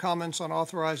to hear comments on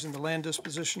authorizing the land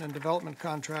disposition and development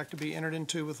contract to be entered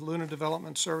into with Luna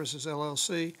Development Services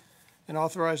LLC and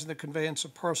authorizing the conveyance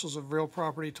of parcels of real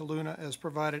property to Luna as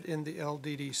provided in the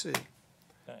LDDC.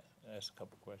 Ask a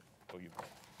couple questions for you.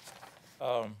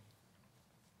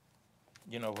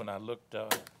 You know, when I looked,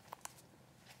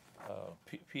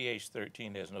 PH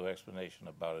 13, there's no explanation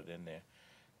about it in there.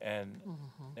 And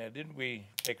now, didn't we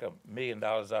take $1 million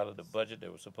out of the budget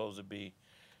that was supposed to be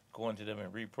going to them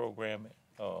and reprogram it?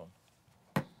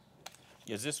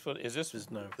 Is this for, is this?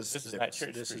 No. This is not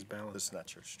Church This is Street? balanced. This is not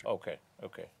Church Street.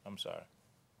 Okay, I'm sorry.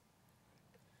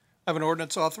 I have an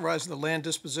ordinance authorizing the land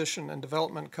disposition and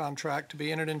development contract to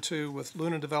be entered into with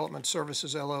Luna Development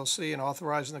Services LLC and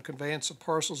authorizing the conveyance of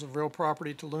parcels of real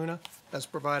property to Luna as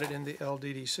provided in the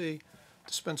LDDC.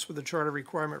 Dispense with the charter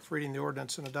requirement for reading the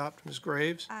ordinance and adopt. Ms.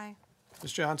 Graves? Aye.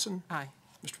 Ms. Johnson? Aye.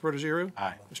 Mr. Protogiru?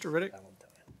 Aye. Mr. Riddick?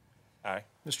 Aye.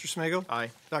 Mr. Smigiel, Aye.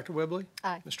 Dr. Whibley?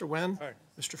 Aye. Mr. Wynn? Aye.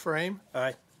 Mr. Frame?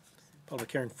 Aye.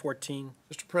 Public hearing 14.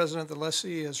 Mr. President, the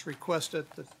lessee has requested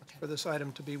for this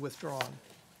item to be withdrawn.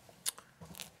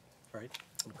 Right.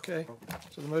 Okay,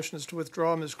 so the motion is to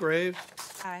withdraw. Ms. Graves?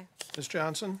 Aye. Ms.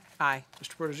 Johnson? Aye.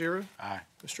 Mr. Protogiru? Aye.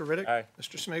 Mr. Riddick? Aye.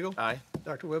 Mr. Smigiel, Aye.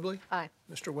 Dr. Whibley? Aye.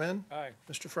 Mr. Wynn? Aye.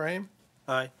 Mr. Frame?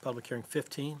 Aye. Public hearing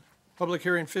 15. Public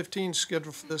hearing 15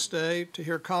 scheduled for this day to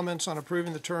hear comments on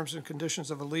approving the terms and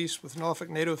conditions of a lease with Norfolk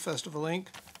NATO Festival, Inc.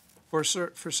 for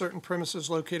certain premises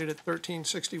located at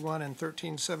 1361 and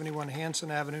 1371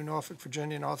 Hanson Avenue, Norfolk,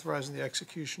 Virginia, and authorizing the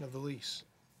execution of the lease.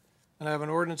 And I have an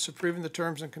ordinance approving the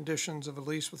terms and conditions of a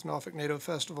lease with Norfolk NATO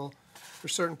Festival for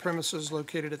certain premises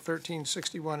located at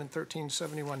 1361 and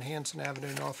 1371 Hanson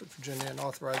Avenue, Norfolk, Virginia, and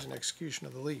authorizing execution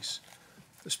of the lease.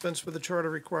 Dispense with the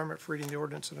charter requirement for reading the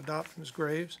ordinance and adopt. Ms.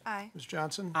 Graves? Aye. Ms.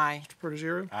 Johnson? Aye. Mr.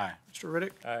 Protogiru? Aye. Mr.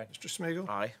 Riddick? Aye. Mr. Smigiel,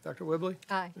 Aye. Dr. Whibley?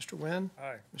 Aye. Mr. Wynn?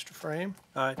 Aye. Mr. Frame?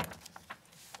 Aye.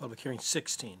 Public hearing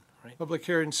 16, right? Public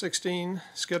hearing 16,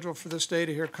 scheduled for this day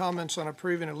to hear comments on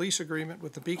approving a lease agreement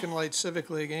with the Beacon Light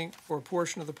Civic League, Inc. for a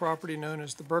portion of the property known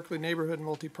as the Berkeley Neighborhood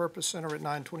Multipurpose Center at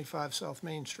 925 South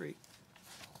Main Street.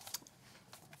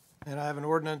 And I have an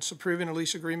ordinance approving a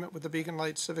lease agreement with the Beacon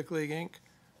Light Civic League, Inc.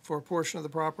 for a portion of the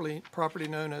property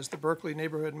known as the Berkeley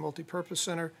Neighborhood Multipurpose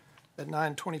Center at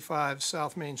 925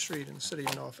 South Main Street in the City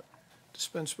of Norfolk.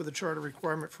 Dispense with the charter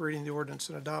requirement for reading the ordinance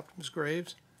and adopt. Ms.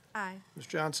 Graves? Aye. Ms.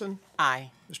 Johnson?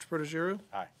 Aye. Mr. Protogiru?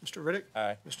 Aye. Mr. Riddick?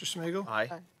 Aye. Mr. Smigiel, Aye.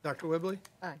 Dr. Whibley?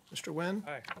 Aye. Mr. Wynn?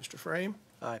 Aye. Mr. Frame?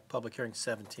 Aye. Public hearing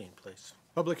 17, please.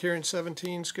 Public hearing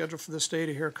 17, scheduled for this day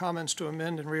to hear comments to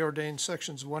amend and reordain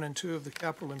sections 1 and 2 of the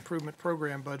Capital Improvement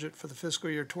Program budget for the fiscal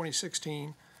year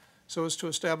 2016 so as to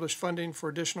establish funding for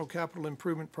additional capital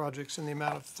improvement projects in the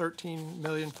amount of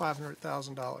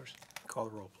 $13,500,000. Call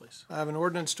the roll, please. I have an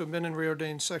ordinance to amend and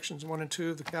reordain sections 1 and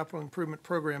 2 of the Capital Improvement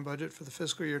Program budget for the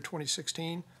fiscal year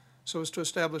 2016 so as to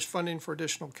establish funding for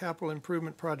additional capital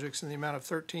improvement projects in the amount of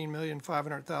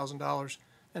 $13,500,000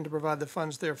 and to provide the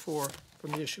funds therefore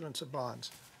from the issuance of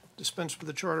bonds. Dispense with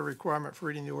the charter requirement for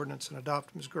reading the ordinance and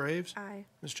adopt. Ms. Graves? Aye.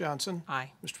 Ms. Johnson?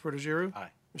 Aye. Mr. Protogiru? Aye.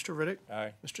 Mr. Riddick?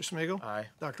 Aye. Mr. Smigiel, Aye.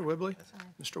 Dr. Whibley?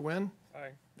 Mr. Wynn?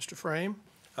 Aye. Mr. Frame?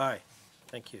 Aye.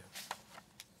 Thank you.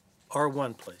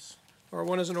 R1, please.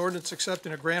 R1 is an ordinance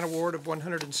accepting a grant award of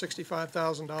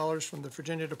 $165,000 from the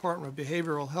Virginia Department of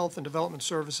Behavioral Health and Development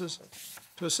Services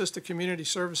to assist the Community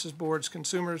Services Board's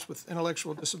consumers with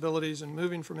intellectual disabilities in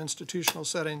moving from institutional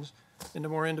settings into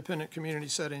more independent community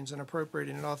settings and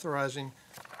appropriating and authorizing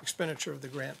expenditure of the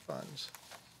grant funds.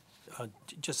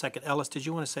 Just a second. Ellis, did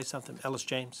you want to say something? Ellis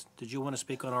James, did you want to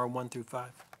speak on R1 through 5?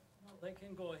 No, they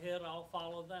can go ahead, I'll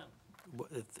follow them.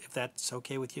 If that's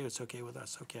okay with you, it's okay with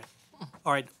us. Okay.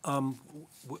 All right.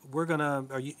 We're gonna.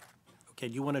 Are you okay?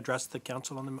 Do you want to address the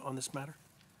council on this matter?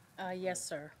 Yes,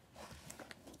 sir.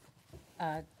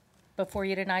 Before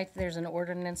you tonight, there's an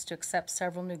ordinance to accept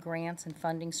several new grants and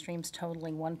funding streams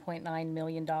totaling $1.9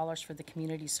 million for the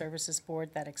Community Services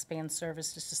Board that expands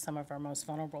services to some of our most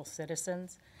vulnerable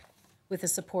citizens. With the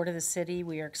support of the city,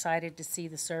 we are excited to see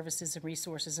the services and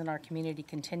resources in our community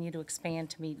continue to expand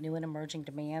to meet new and emerging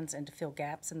demands and to fill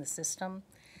gaps in the system.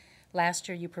 Last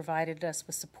year, you provided us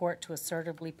with support to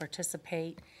assertively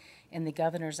participate in the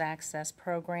Governor's Access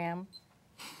Program.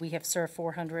 We have served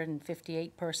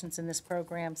 458 persons in this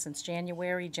program since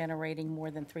January, generating more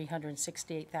than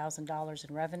 $368,000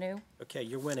 in revenue. Okay,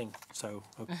 you're winning. So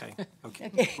okay,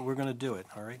 okay. We're gonna do it.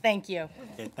 All right. Thank you.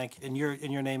 Okay, thank you. And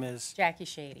your name is Jackie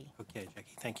Shady. Okay,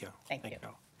 Jackie. Thank you. Thank you.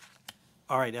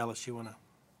 All right, Ellis, you wanna?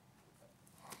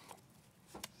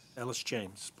 Ellis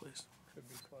James, please. Could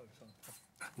be close, huh?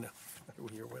 No,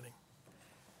 you're winning.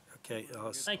 Okay,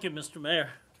 Ellis. Thank you, Mr. Mayor.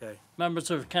 Okay.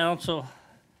 Members of council,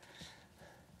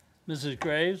 Mrs.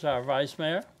 Graves, our vice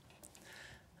mayor,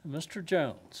 and Mr.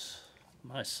 Jones,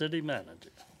 my city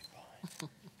manager.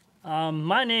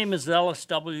 My name is Ellis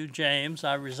W. James.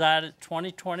 I reside at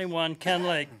 2021 Ken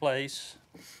Lake Place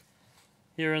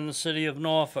here in the city of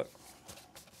Norfolk.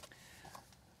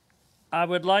 I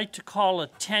would like to call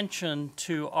attention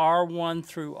to R1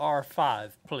 through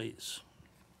R5, please.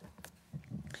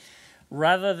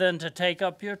 Rather than to take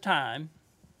up your time,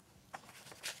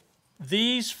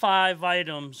 these 5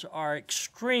 items are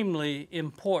extremely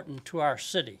important to our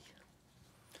city.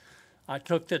 I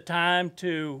took the time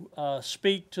to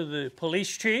speak to the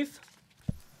police chief.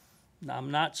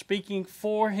 I'm not speaking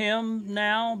for him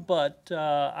now, but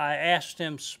I asked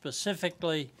him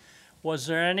specifically, was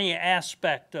there any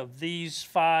aspect of these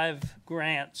 5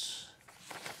 grants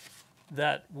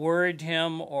that worried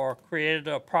him or created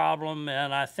a problem?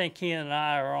 And I think he and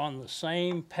I are on the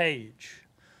same page.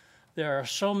 There are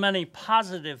so many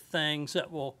positive things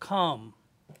that will come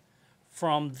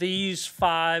from these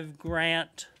 5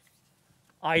 grant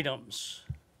items.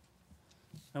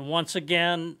 And once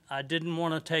again, I didn't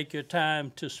want to take your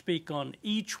time to speak on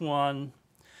each one,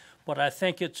 but I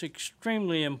think it's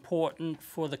extremely important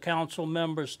for the council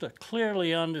members to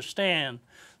clearly understand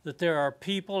that there are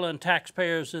people and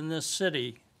taxpayers in this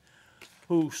city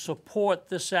who support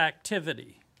this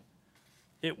activity.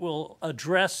 It will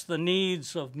address the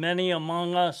needs of many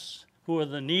among us who are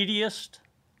the neediest.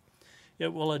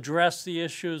 It will address the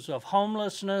issues of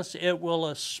homelessness. It will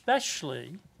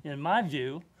especially, in my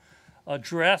view,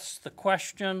 address the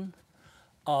question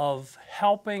of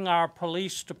helping our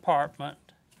police department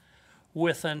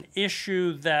with an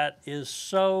issue that is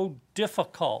so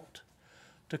difficult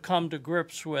to come to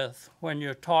grips with when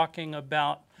you're talking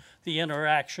about the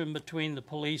interaction between the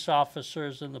police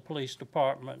officers and the police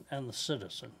department and the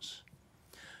citizens.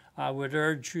 I would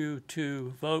urge you to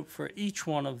vote for each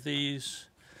one of these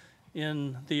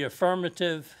in the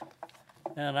affirmative,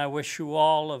 and I wish you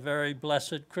all a very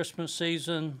blessed Christmas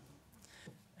season.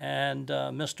 And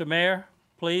Mr. Mayor,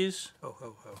 please, Ho,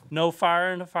 ho, ho. no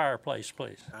fire in the fireplace,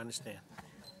 please. I understand.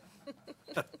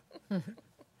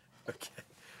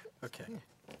 Okay.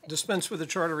 Dispense with the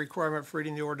charter requirement for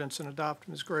reading the ordinance and adopt.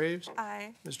 Ms. Graves?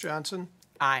 Aye. Ms. Johnson?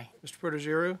 Aye. Mr.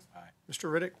 Protogiru? Aye.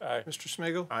 Mr. Riddick? Aye. Mr.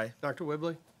 Smigel? Aye. Dr.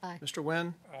 Whibley? Aye. Mr.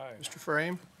 Wynn? Aye. Mr.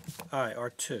 Frame? Aye,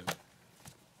 R2.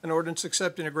 An ordinance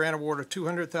accepting a grant award of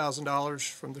 $200,000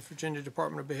 from the Virginia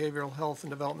Department of Behavioral Health and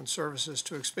Development Services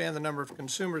to expand the number of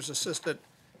consumers assisted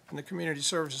in the Community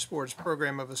Services Board's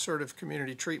program of assertive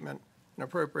community treatment and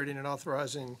appropriating and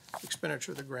authorizing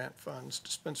expenditure of the grant funds.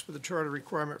 Dispense with the charter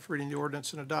requirement for reading the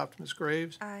ordinance and adopt. Ms.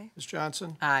 Graves? Aye. Ms.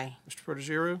 Johnson? Aye. Mr.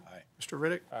 Protogiru? Aye. Mr.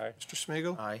 Riddick? Aye. Mr.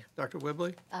 Smigel? Aye. Dr.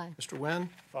 Whibley? Aye. Mr. Wynn?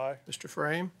 Aye. Mr.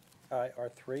 Frame? Aye,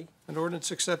 R3. An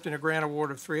ordinance accepting a grant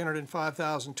award of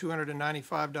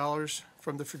 $305,295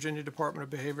 from the Virginia Department of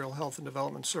Behavioral Health and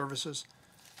Development Services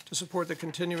to support the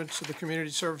continuance of the Community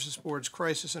Services Board's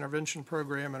Crisis Intervention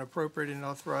Program and appropriating and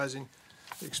authorizing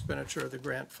the expenditure of the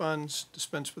grant funds.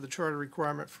 Dispense with the charter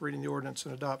requirement for reading the ordinance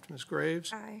and adopt. Ms.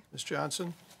 Graves? Aye. Ms.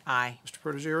 Johnson? Aye. Mr.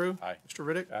 Protogiru? Aye. Mr.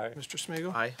 Riddick? Aye. Mr.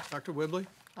 Smigel? Aye. Dr. Whibley?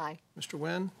 Aye. Mr.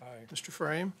 Wynn? Aye. Mr.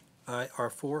 Frame? Aye,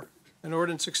 R4. An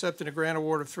ordinance accepting a grant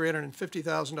award of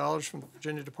 $350,000 from the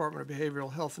Virginia Department of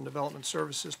Behavioral Health and Development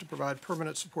Services to provide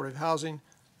permanent supportive housing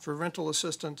for rental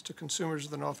assistance to consumers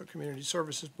of the Norfolk Community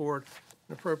Services Board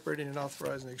and appropriating and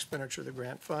authorizing the expenditure of the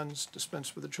grant funds.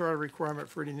 Dispense with the charter requirement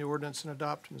for reading the ordinance and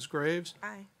adopt. Ms. Graves?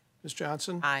 Aye. Ms.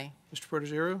 Johnson? Aye. Mr.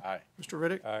 Protogiru? Aye. Mr.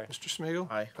 Riddick? Aye. Mr. Smigel?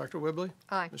 Aye. Dr. Whibley?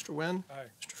 Aye. Mr. Wynn? Aye.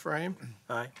 Mr. Frame?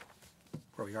 Aye.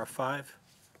 Where we are, R5.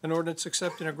 An ordinance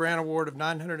accepting a grant award of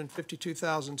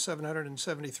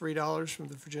 $952,773 from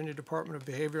the Virginia Department of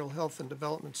Behavioral Health and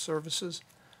Development Services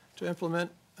to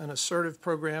implement an assertive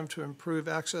program to improve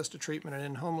access to treatment and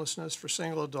end homelessness for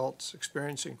single adults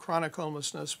experiencing chronic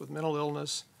homelessness with mental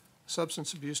illness,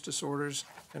 substance abuse disorders,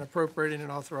 and appropriating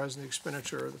and authorizing the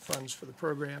expenditure of the funds for the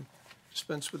program.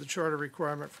 Dispense with the charter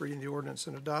requirement for reading the ordinance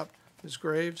and adopt. Ms.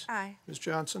 Graves? Aye. Ms.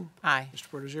 Johnson? Aye. Mr.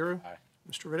 Protogiru? Aye.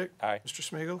 Mr. Riddick? Aye. Mr.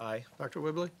 Smigel? Aye. Dr.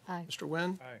 Whibley? Aye. Mr.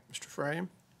 Wynn? Aye. Mr. Frame?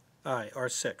 Aye,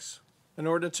 R6. An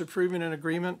ordinance approving an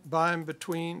agreement by,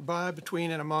 between,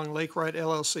 and among Lake Wright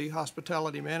LLC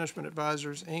Hospitality Management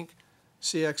Advisors, Inc.,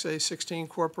 CXA 16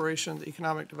 Corporation, the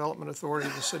Economic Development Authority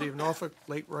of the City of Norfolk,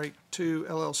 Lake Wright 2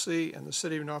 LLC, and the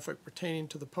City of Norfolk pertaining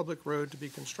to the public road to be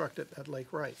constructed at Lake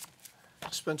Wright.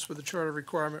 Dispense with the charter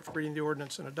requirement for reading the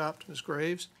ordinance and adopt. Ms.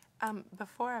 Graves?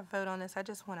 Before I vote on this, I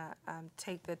just want to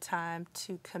take the time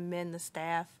to commend the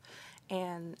staff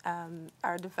and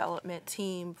our development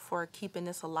team for keeping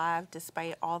this alive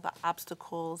despite all the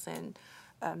obstacles and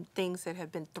things that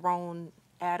have been thrown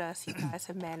at us. You guys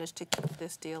have managed to keep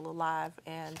this deal alive,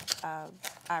 and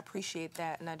I appreciate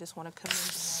that, and I just want to commend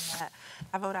you on that.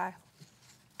 I vote aye.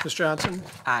 Ms. Johnson?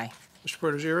 Aye. Mr.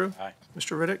 Protogiru? Aye.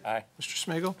 Mr. Riddick? Aye. Mr.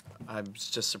 Smigel? I'm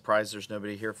just surprised there's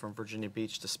nobody here from Virginia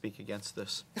Beach to speak against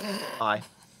this. Aye.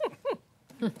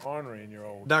 Ornery in your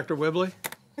old. Dr. Whibley?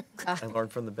 I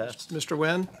learned from the best. Mr.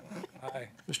 Wynn? Aye.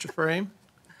 Mr. Frame?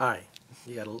 Aye.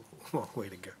 You got a long way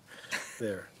to go.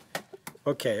 There.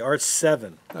 Okay,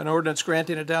 R7. An ordinance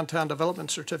granting a downtown development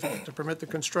certificate to permit the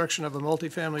construction of a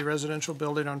multifamily residential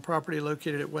building on property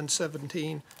located at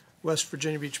 117 West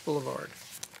Virginia Beach Boulevard.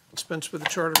 Dispense with the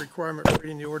charter requirement for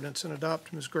reading the ordinance and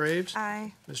adopt. Ms. Graves?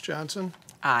 Aye. Ms. Johnson?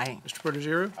 Aye. Mr.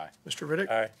 Protogiru? Aye. Mr. Riddick?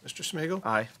 Aye. Mr. Smigel?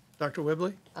 Aye. Dr.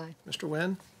 Whibley? Aye. Mr.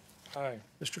 Wynn? Aye.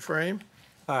 Mr. Frame?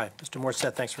 Aye. Mr.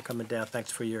 Morissette, thanks for coming down.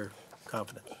 Thanks for your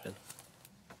confidence.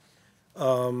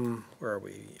 Where are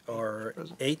we?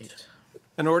 R8.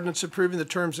 An ordinance approving the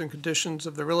terms and conditions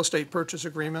of the real estate purchase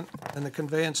agreement and the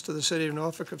conveyance to the City of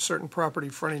Norfolk of certain property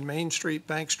fronting Main Street,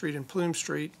 Bank Street, and Plume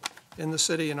Street in the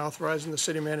city, and authorizing the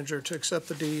city manager to accept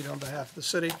the deed on behalf of the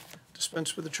city.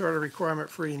 Dispense with the charter requirement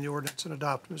for reading the ordinance and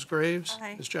adopt. Ms. Graves?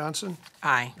 Aye. Ms. Johnson?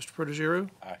 Aye. Mr. Protogiru?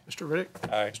 Aye. Mr. Riddick?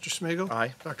 Aye. Mr. Smigiel,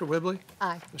 Aye. Dr. Whibley?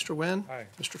 Aye. Mr. Wynn? Aye.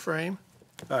 Mr. Frame?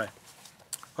 Aye.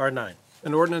 R9.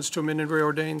 An ordinance to amend and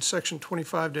reordain Section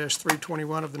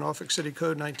 25-321 of the Norfolk City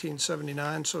Code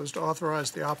 1979 so as to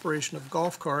authorize the operation of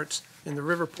golf carts in the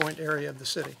River Point area of the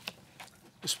city.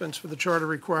 Dispense with the charter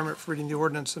requirement for reading the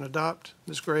ordinance and adopt.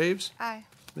 Ms. Graves? Aye.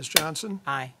 Ms. Johnson?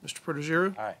 Aye. Mr.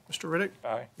 Protogiru? Aye. Mr. Riddick?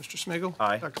 Aye. Mr. Smigiel,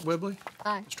 Aye. Dr. Whibley?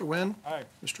 Aye. Mr. Wynn? Aye.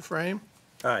 Mr. Frame?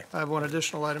 Aye. I have one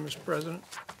additional item, Mr. President.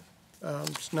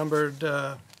 It's numbered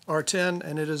R10,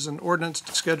 and it is an ordinance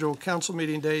to schedule council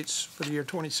meeting dates for the year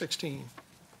 2016.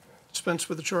 Dispense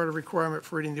with the charter requirement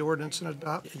for reading the ordinance and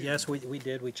adopt. Yes, we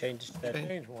did. We changed that.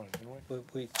 Change one, didn't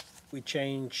we? We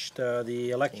changed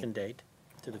the election date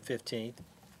to the 15th,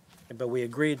 but we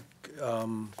agreed,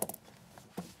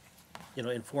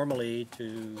 informally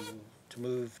to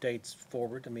move dates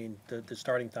forward. I mean, the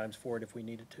starting times forward if we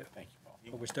needed to. Thank you, Paul.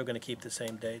 But we're still going to keep the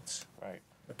same dates. Right.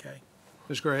 Okay.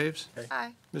 Ms. Graves?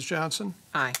 Aye. Ms. Johnson?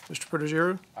 Aye. Mr.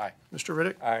 Protogiru? Aye. Mr.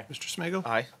 Riddick? Aye. Mr. Smigiel,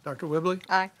 Aye. Dr. Whibley?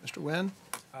 Aye. Mr. Wynn?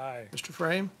 Aye. Mr.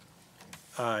 Frame?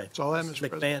 Aye. That's all I have, Mr.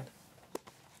 President.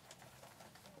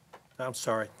 McMahon? I'm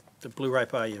sorry. It blew right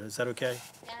by you. Is that okay?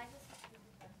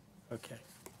 Okay.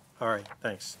 All right,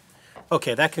 thanks.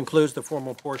 Okay, that concludes the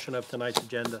formal portion of tonight's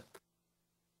agenda.